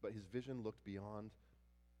 but his vision looked beyond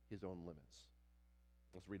his own limits.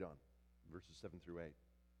 Let's read on, verses 7 through 8.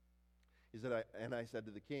 He said, and I said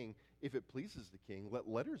to the king, if it pleases the king, let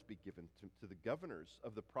letters be given to the governors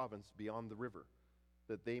of the province beyond the river,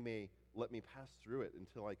 that they may let me pass through it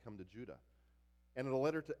until I come to Judah. And a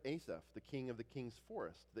letter to Asaph, the king of the king's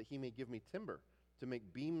forest, that he may give me timber to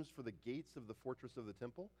make beams for the gates of the fortress of the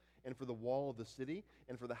temple, and for the wall of the city,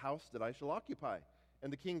 and for the house that I shall occupy.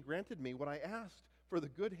 And the king granted me what I asked, for the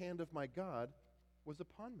good hand of my God was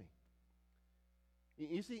upon me.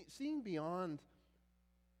 You see, seeing beyond,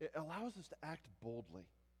 it allows us to act boldly.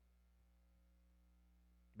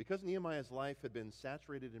 Because Nehemiah's life had been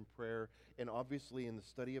saturated in prayer and obviously in the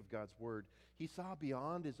study of God's word, he saw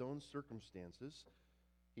beyond his own circumstances.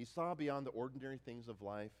 He saw beyond the ordinary things of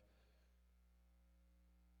life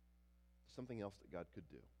something else that God could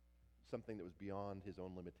do, something that was beyond his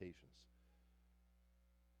own limitations.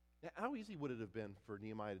 Now, how easy would it have been for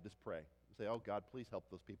Nehemiah to just pray and say, oh, God, please help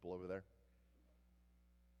those people over there?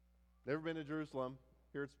 Never been to Jerusalem.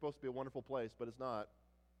 Here it's supposed to be a wonderful place, but it's not.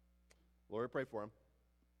 Lord, pray for them.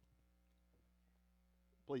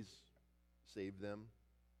 Please save them.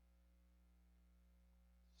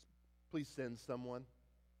 Please send someone.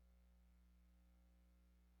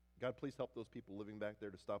 God, please help those people living back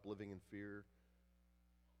there to stop living in fear.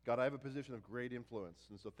 God, I have a position of great influence,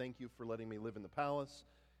 and so thank you for letting me live in the palace.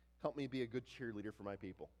 Help me be a good cheerleader for my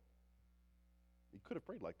people. He could have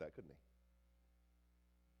prayed like that, couldn't he?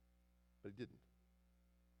 But he didn't.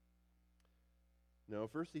 No,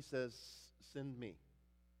 first he says, send me.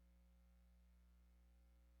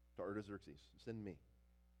 To Artaxerxes, send me.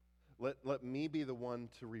 Let me be the one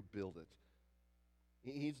to rebuild it.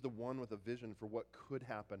 He's the one with a vision for what could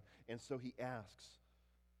happen, and so he asks.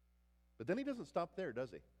 But then he doesn't stop there, does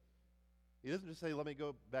he? He doesn't just say, let me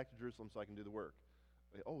go back to Jerusalem so I can do the work.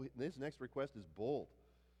 Oh, his next request is bold.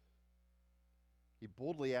 He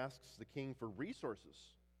boldly asks the king for resources.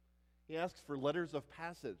 He asks for letters of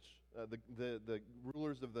passage. The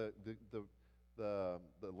rulers of the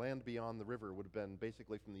land beyond the river would have been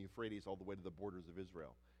basically from the Euphrates all the way to the borders of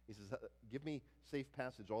Israel. He says, give me safe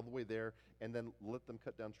passage all the way there, and then let them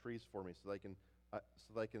cut down trees for me so that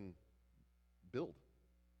I can build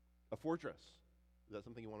a fortress. Is that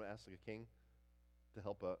something you want to ask like a king to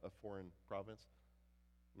help a foreign province?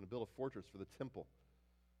 I'm going to build a fortress for the temple.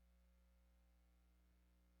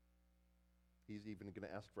 He's even going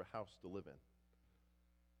to ask for a house to live in.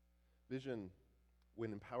 Vision,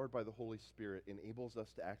 when empowered by the Holy Spirit, enables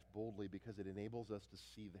us to act boldly because it enables us to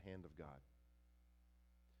see the hand of God.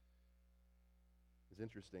 It's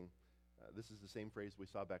interesting. This is the same phrase we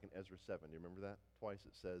saw back in Ezra 7. Do you remember that? Twice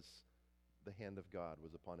it says, the hand of God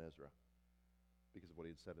was upon Ezra because of what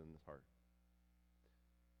he had said in his heart.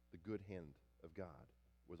 The good hand of God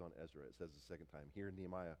was on Ezra, it says the second time. Here in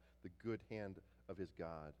Nehemiah, the good hand of his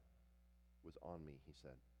God was on me, he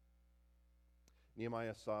said.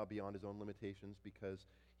 Nehemiah saw beyond his own limitations because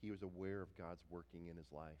he was aware of God's working in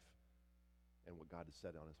his life and what God had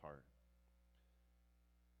said on his heart.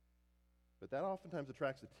 But that oftentimes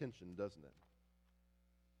attracts attention, doesn't it?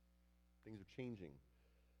 Things are changing.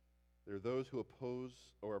 There are those who oppose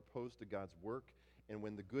or are opposed to God's work, and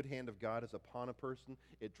when the good hand of God is upon a person,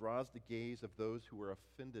 it draws the gaze of those who are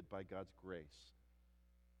offended by God's grace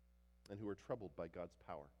and who are troubled by God's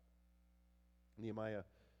power. Nehemiah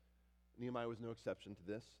was no exception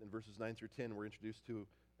to this. In verses 9 through 10, we're introduced to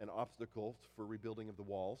an obstacle for rebuilding of the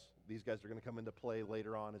walls. These guys are going to come into play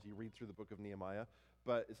later on as you read through the book of Nehemiah.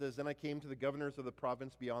 But it says, then I came to the governors of the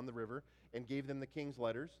province beyond the river and gave them the king's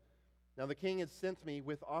letters. Now the king had sent me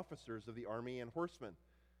with officers of the army and horsemen.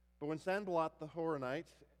 But when Sanballat the Horonite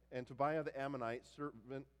and Tobiah the Ammonite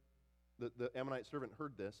servant, the Ammonite servant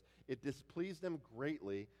heard this, it displeased them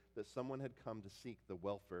greatly that someone had come to seek the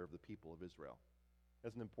welfare of the people of Israel.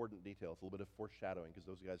 That's an important detail. It's a little bit of foreshadowing because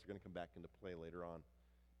those guys are going to come back into play later on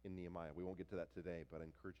in Nehemiah. We won't get to that today, but I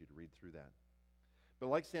encourage you to read through that. But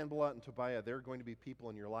like Sanballat and Tobiah, there are going to be people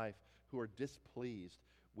in your life who are displeased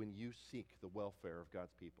when you seek the welfare of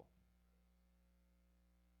God's people.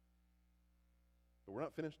 But we're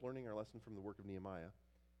not finished learning our lesson from the work of Nehemiah.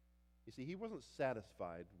 You see, he wasn't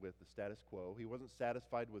satisfied with the status quo. He wasn't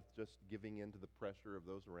satisfied with just giving in to the pressure of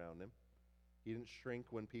those around him. He didn't shrink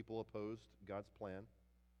when people opposed God's plan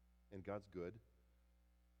and God's good.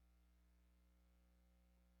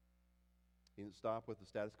 He didn't stop with the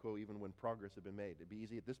status quo even when progress had been made. It'd be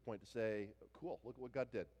easy at this point to say, cool, look at what God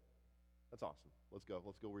did. That's awesome. Let's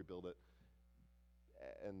go rebuild it.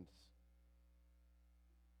 And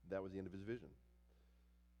that was the end of his vision.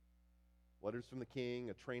 letters from the king,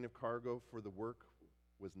 a train of cargo for the work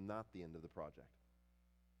was not the end of the project.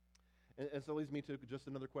 And so it leads me to just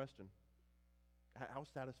another question. How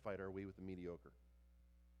satisfied are we with the mediocre?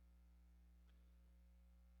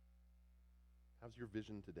 How's your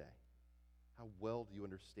vision today? How well do you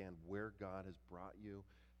understand where God has brought you,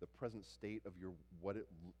 the present state of your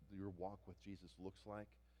walk with Jesus looks like?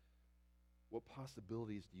 What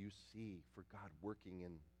possibilities do you see for God working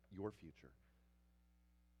in your future?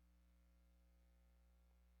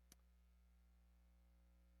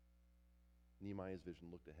 Nehemiah's vision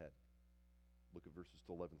looked ahead. Look at verses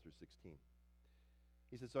 11 through 16.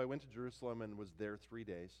 He said, "So I went to Jerusalem and was there 3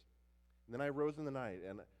 days. And then I rose in the night,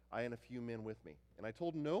 and I and a few men with me. And I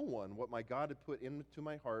told no one what my God had put into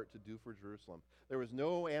my heart to do for Jerusalem. There was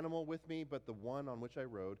no animal with me but the one on which I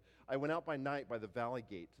rode. I went out by night by the valley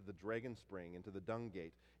gate to the dragon spring and to the dung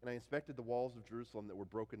gate. And I inspected the walls of Jerusalem that were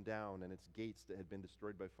broken down and its gates that had been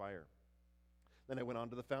destroyed by fire. Then I went on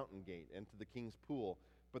to the fountain gate and to the king's pool,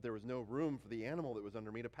 but there was no room for the animal that was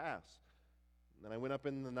under me to pass. Then I went up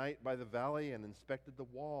in the night by the valley and inspected the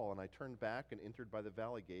wall, and I turned back and entered by the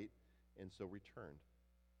valley gate, and so returned.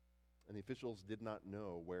 And the officials did not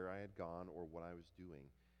know where I had gone or what I was doing,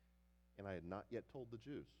 and I had not yet told the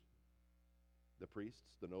Jews, the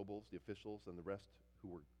priests, the nobles, the officials, and the rest who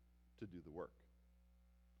were to do the work."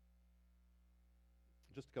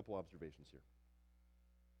 Just a couple observations here.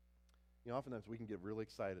 You know, oftentimes we can get really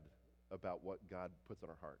excited about what God puts on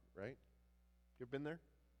our heart, right? You ever been there?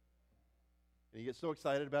 And you get so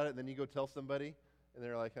excited about it, and then you go tell somebody, and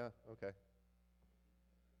they're like, "Huh, okay."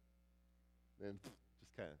 And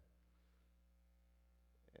just kind of,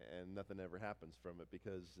 and nothing ever happens from it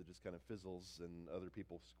because it just kind of fizzles and other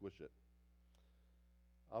people squish it.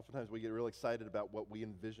 Oftentimes we get real excited about what we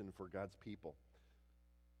envision for God's people.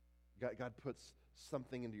 God puts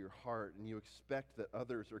something into your heart, and you expect that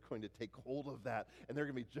others are going to take hold of that, and they're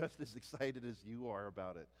going to be just as excited as you are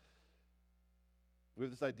about it. We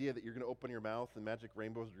have this idea that you're going to open your mouth and magic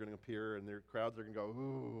rainbows are going to appear and their crowds are going to go,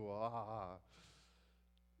 "Ooh, ah."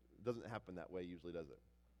 It doesn't happen that way usually, does it?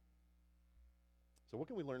 So what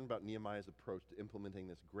can we learn about Nehemiah's approach to implementing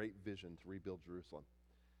this great vision to rebuild Jerusalem?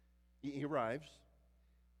 He arrives,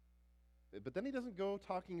 but then he doesn't go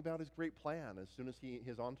talking about his great plan as soon as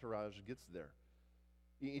his entourage gets there.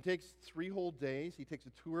 He takes 3 whole days. He takes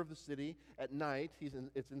a tour of the city. At night,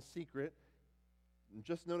 it's in secret. And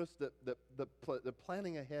just notice that the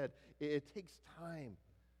planning ahead, it takes time.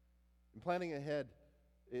 And planning ahead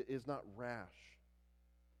is not rash.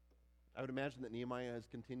 I would imagine that Nehemiah has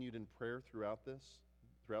continued in prayer throughout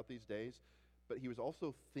these days, but he was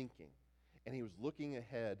also thinking, and he was looking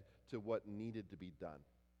ahead to what needed to be done.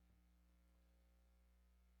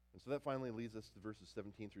 And so that finally leads us to verses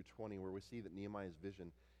 17 through 20, where we see that Nehemiah's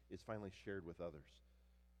vision is finally shared with others.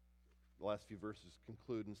 The last few verses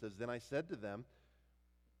conclude and says, "Then I said to them,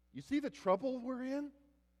 'You see the trouble we're in?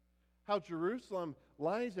 How Jerusalem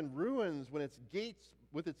lies in ruins with its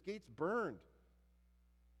gates burned.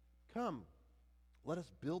 Come, let us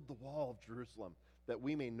build the wall of Jerusalem, that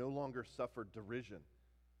we may no longer suffer derision.'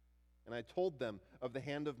 And I told them of the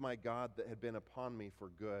hand of my God that had been upon me for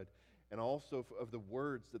good, and also of the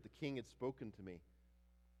words that the king had spoken to me.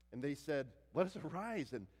 And they said, 'Let us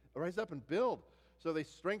rise up and build.' So they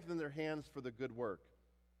strengthened their hands for the good work.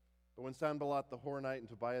 But when Sanballat the Horonite and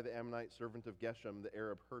Tobiah the Ammonite, servant of Geshem the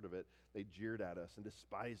Arab, heard of it, they jeered at us and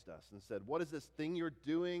despised us and said, 'What is this thing you're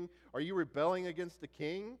doing? Are you rebelling against the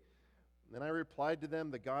king?' And I replied to them,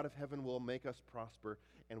 'The God of heaven will make us prosper,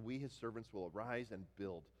 and we his servants will arise and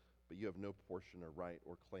build. But you have no portion or right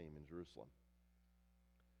or claim in Jerusalem.'"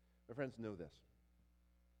 My friends, know this.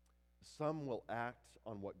 Some will act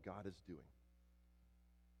on what God is doing.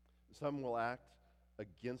 Some will act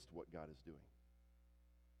against what God is doing.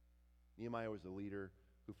 Nehemiah was a leader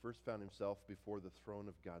who first found himself before the throne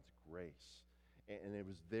of God's grace. And it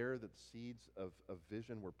was there that seeds of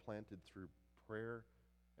vision were planted through prayer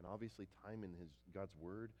and obviously time in God's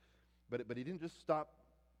word. But he didn't just stop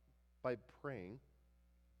by praying.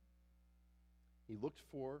 He looked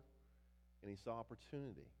for and he saw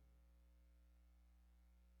opportunity.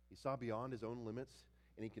 He saw beyond his own limits,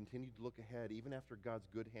 and he continued to look ahead even after God's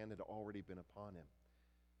good hand had already been upon him.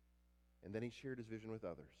 And then he shared his vision with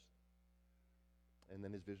others. And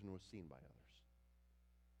then his vision was seen by others.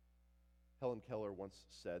 Helen Keller once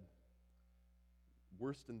said,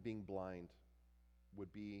 "Worse than being blind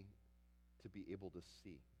would be to be able to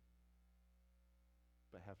see,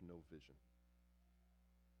 but have no vision."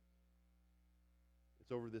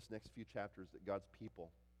 It's over this next few chapters that God's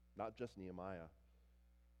people, not just Nehemiah,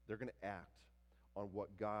 they're going to act on what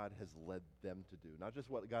God has led them to do. Not just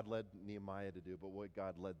what God led Nehemiah to do, but what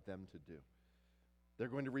God led them to do. They're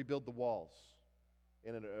going to rebuild the walls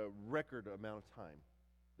in a record amount of time.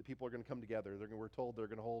 The people are going to come together. We're told they're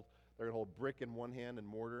going to hold brick in one hand and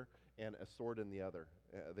mortar and a sword in the other.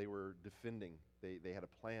 They were defending. They had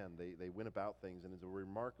a plan. They went about things, and it's a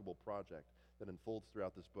remarkable project that unfolds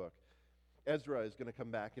throughout this book. Ezra is going to come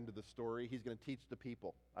back into the story. He's going to teach the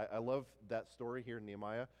people. I love that story here in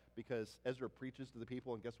Nehemiah because Ezra preaches to the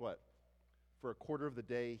people, and guess what? For a quarter of the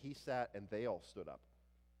day, he sat and they all stood up.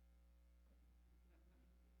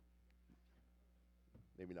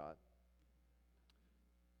 Maybe not.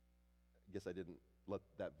 I guess I didn't let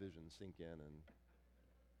that vision sink in and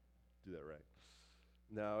do that right.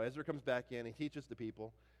 No, Ezra comes back in, he teaches the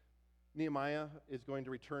people. Nehemiah is going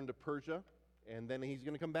to return to Persia, and then he's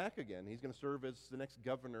going to come back again. He's going to serve as the next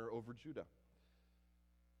governor over Judah.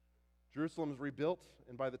 Jerusalem is rebuilt,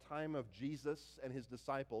 and by the time of Jesus and his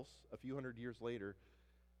disciples, a few hundred years later,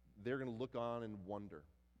 they're going to look on and wonder.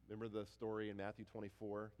 Remember the story in Matthew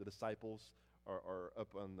 24? The disciples are up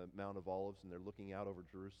on the Mount of Olives, and they're looking out over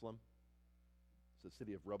Jerusalem. It's a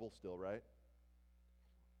city of rubble still, right?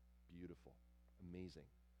 Beautiful. Amazing.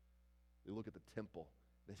 They look at the temple.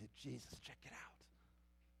 They say, Jesus, check it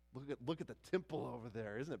out. Look at the temple over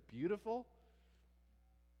there. Isn't it beautiful?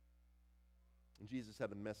 And Jesus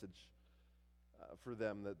had a message for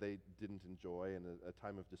them that they didn't enjoy in a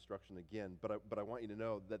time of destruction again. But I want you to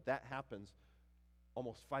know that happens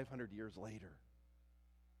almost 500 years later.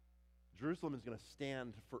 Jerusalem is going to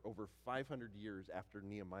stand for over 500 years after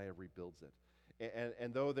Nehemiah rebuilds it.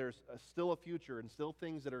 And though there's still a future and still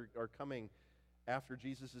things that are coming after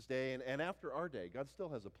Jesus' day and after our day, God still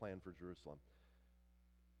has a plan for Jerusalem.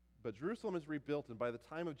 But Jerusalem is rebuilt, and by the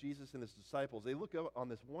time of Jesus and his disciples, they look up on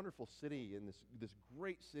this wonderful city, in this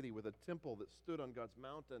great city with a temple that stood on God's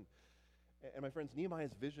mountain. And my friends,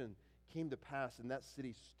 Nehemiah's vision came to pass, and that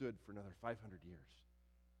city stood for another 500 years.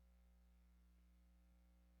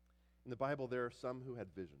 In the Bible, there are some who had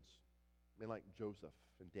visions. I mean, like Joseph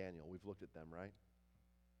and Daniel. We've looked at them, right?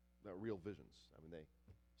 They're real visions. I mean, they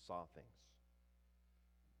saw things.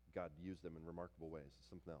 God used them in remarkable ways. It's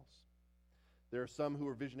something else. There are some who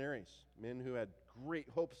were visionaries, men who had great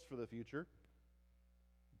hopes for the future,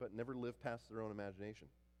 but never lived past their own imagination.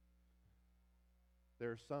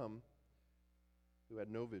 There are some who had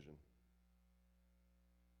no vision.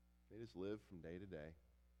 They just lived from day to day,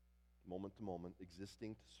 moment to moment,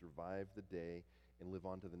 existing to survive the day and live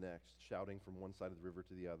on to the next, shouting from one side of the river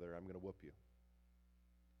to the other, I'm going to whoop you.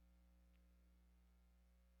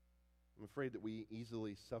 I'm afraid that we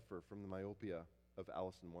easily suffer from the myopia of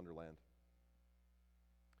Alice in Wonderland.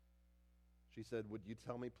 She said, would you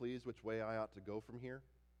tell me, please, which way I ought to go from here?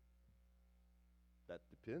 That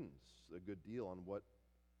depends a good deal on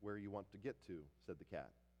where you want to get to, said the cat.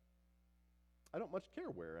 I don't much care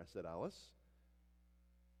where, I said Alice.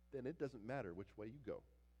 Then it doesn't matter which way you go.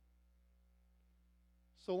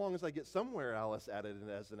 So long as I get somewhere, Alice added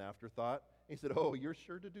as an afterthought. He said, oh, you're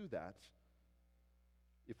sure to do that,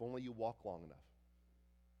 if only you walk long enough.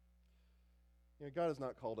 You know, God has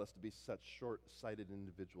not called us to be such short-sighted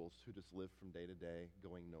individuals who just live from day to day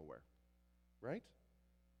going nowhere, right?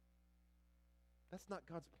 That's not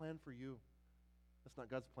God's plan for you. That's not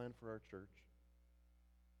God's plan for our church.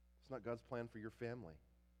 It's not God's plan for your family.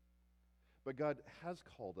 But God has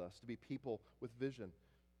called us to be people with vision.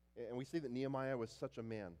 And we see that Nehemiah was such a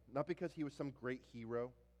man, not because he was some great hero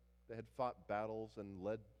that had fought battles and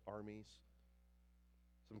led armies,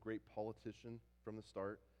 some great politician from the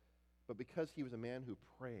start, but because he was a man who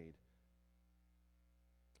prayed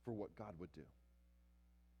for what God would do.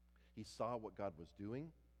 He saw what God was doing,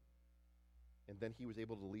 and then he was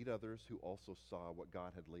able to lead others who also saw what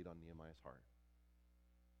God had laid on Nehemiah's heart.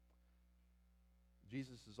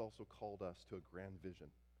 Jesus has also called us to a grand vision.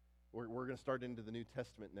 We're going to start into the New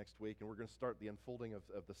Testament next week, and we're going to start the unfolding of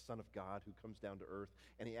the Son of God who comes down to earth,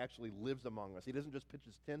 and he actually lives among us. He doesn't just pitch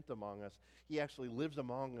his tent among us. He actually lives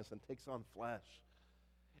among us and takes on flesh.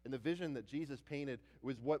 And the vision that Jesus painted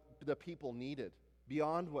was what the people needed.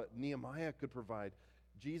 Beyond what Nehemiah could provide,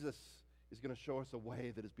 Jesus is going to show us a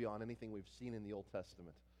way that is beyond anything we've seen in the Old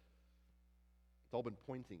Testament. It's all been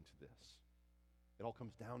pointing to this. It all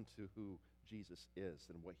comes down to who Jesus is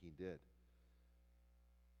and what he did.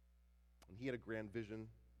 And he had a grand vision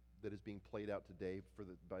that is being played out today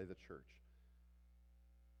by the church.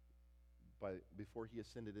 Before he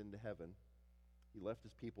ascended into heaven, he left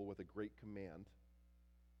his people with a great command: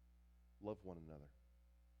 love one another,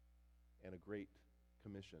 and a great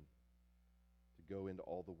commission to go into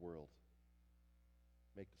all the world,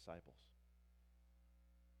 make disciples.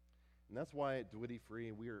 And that's why at Dwitty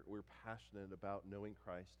Free, we're passionate about knowing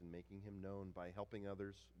Christ and making him known by helping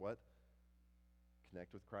others, what?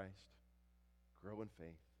 Connect with Christ, grow in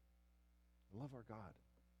faith, and love our God.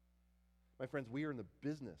 My friends, we are in the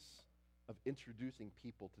business of introducing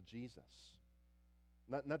people to Jesus.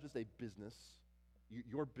 Not just a business,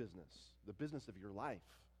 your business, the business of your life.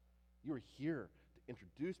 You are here to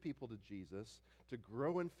introduce people to Jesus, to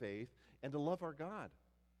grow in faith, and to love our God.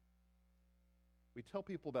 We tell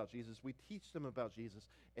people about Jesus, we teach them about Jesus,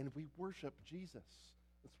 and we worship Jesus.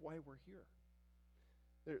 That's why we're here.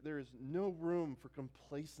 There is no room for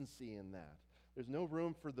complacency in that. There's no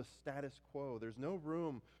room for the status quo. There's no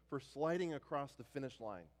room for sliding across the finish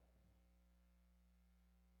line.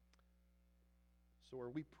 So are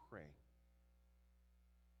we praying?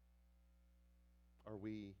 Are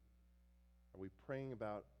we praying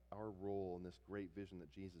about our role in this great vision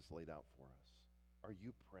that Jesus laid out for us? Are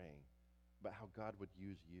you praying about how God would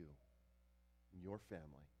use you and your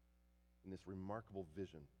family in this remarkable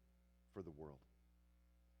vision for the world?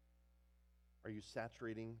 Are you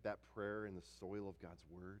saturating that prayer in the soil of God's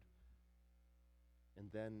Word? And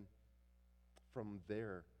then from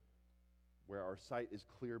there, where our sight is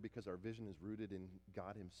clear because our vision is rooted in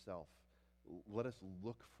God himself, let us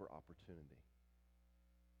look for opportunity.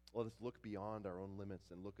 Let us look beyond our own limits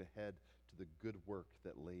and look ahead to the good work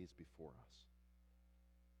that lays before us.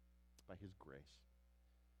 By his grace,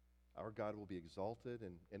 our God will be exalted,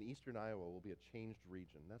 and Eastern Iowa will be a changed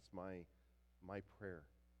region. That's my prayer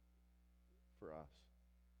for us.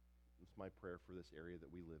 It's my prayer for this area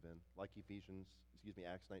that we live in. Like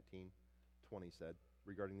Acts 19:20 said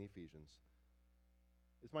regarding the Ephesians.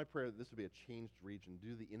 It's my prayer that this would be a changed region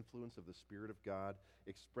due to the influence of the Spirit of God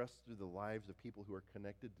expressed through the lives of people who are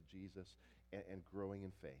connected to Jesus and growing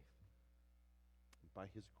in faith. And by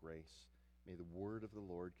his grace, may the word of the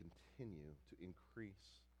Lord continue to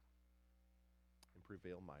increase and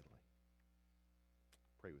prevail mightily.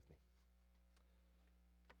 Pray with me.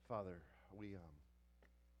 Father,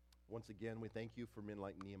 once again, we thank you for men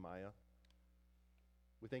like Nehemiah.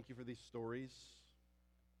 We thank you for these stories,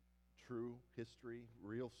 true history,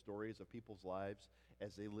 real stories of people's lives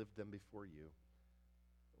as they lived them before you.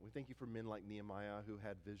 We thank you for men like Nehemiah who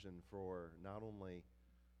had vision for not only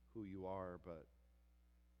who you are, but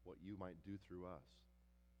what you might do through us.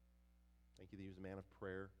 Thank you that he was a man of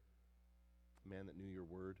prayer, a man that knew your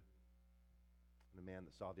word, and a man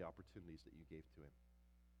that saw the opportunities that you gave to him.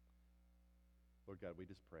 Lord God, we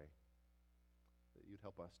just pray that you'd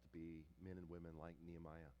help us to be men and women like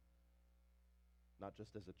Nehemiah, not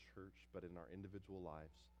just as a church, but in our individual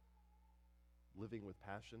lives, living with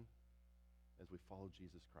passion as we follow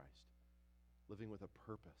Jesus Christ, living with a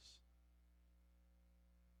purpose,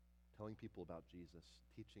 telling people about Jesus,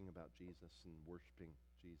 teaching about Jesus, and worshiping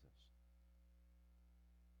Jesus.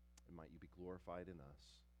 And might you be glorified in us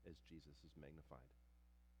as Jesus is magnified.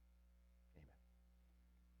 Amen.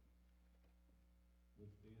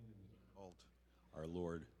 Let's stand and exalt our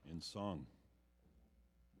Lord in song.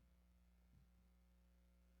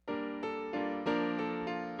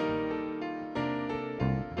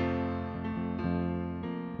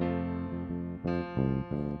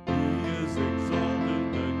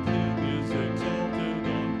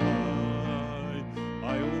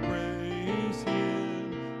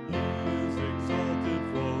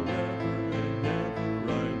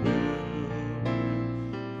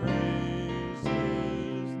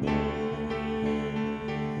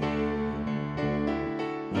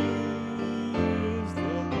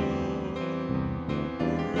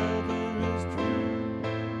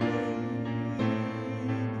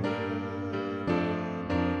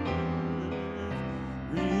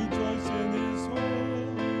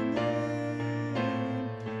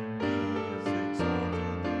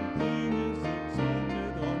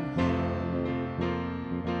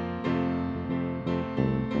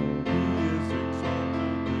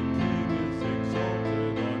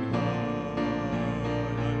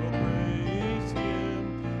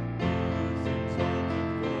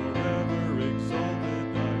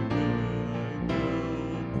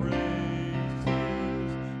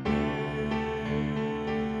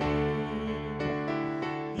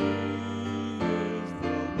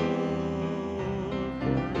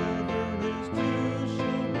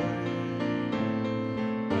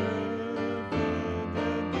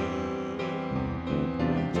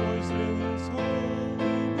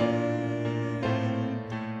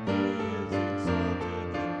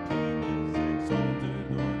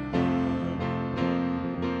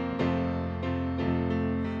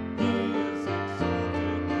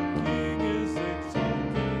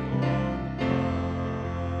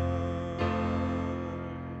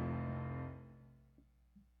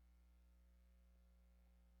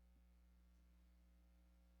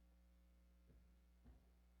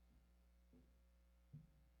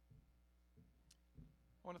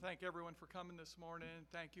 I want to thank everyone for coming this morning.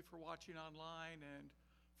 Thank you for watching online and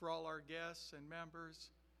for all our guests and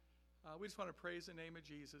members. We just want to praise the name of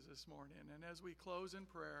Jesus this morning. And as we close in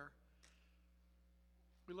prayer,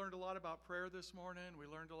 we learned a lot about prayer this morning. We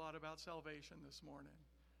learned a lot about salvation this morning.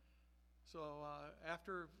 So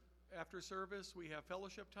after service, we have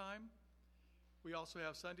fellowship time. We also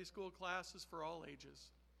have Sunday school classes for all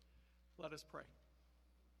ages. Let us pray.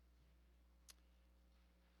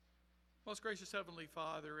 Most gracious Heavenly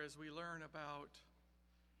Father, as we learn about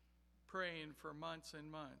praying for months and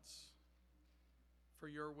months for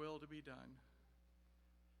your will to be done,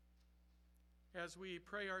 as we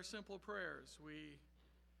pray our simple prayers, we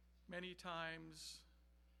many times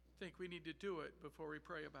think we need to do it before we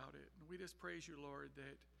pray about it. And we just praise you, Lord,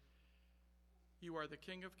 that you are the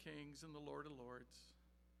King of Kings and the Lord of Lords,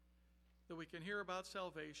 that we can hear about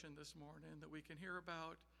salvation this morning, that we can hear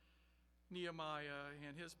about Nehemiah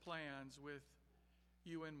and his plans with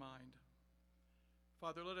you in mind.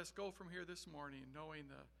 Father, let us go from here this morning knowing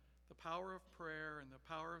the power of prayer and the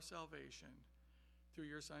power of salvation through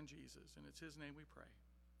your Son, Jesus. And it's his name we pray.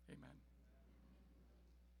 Amen.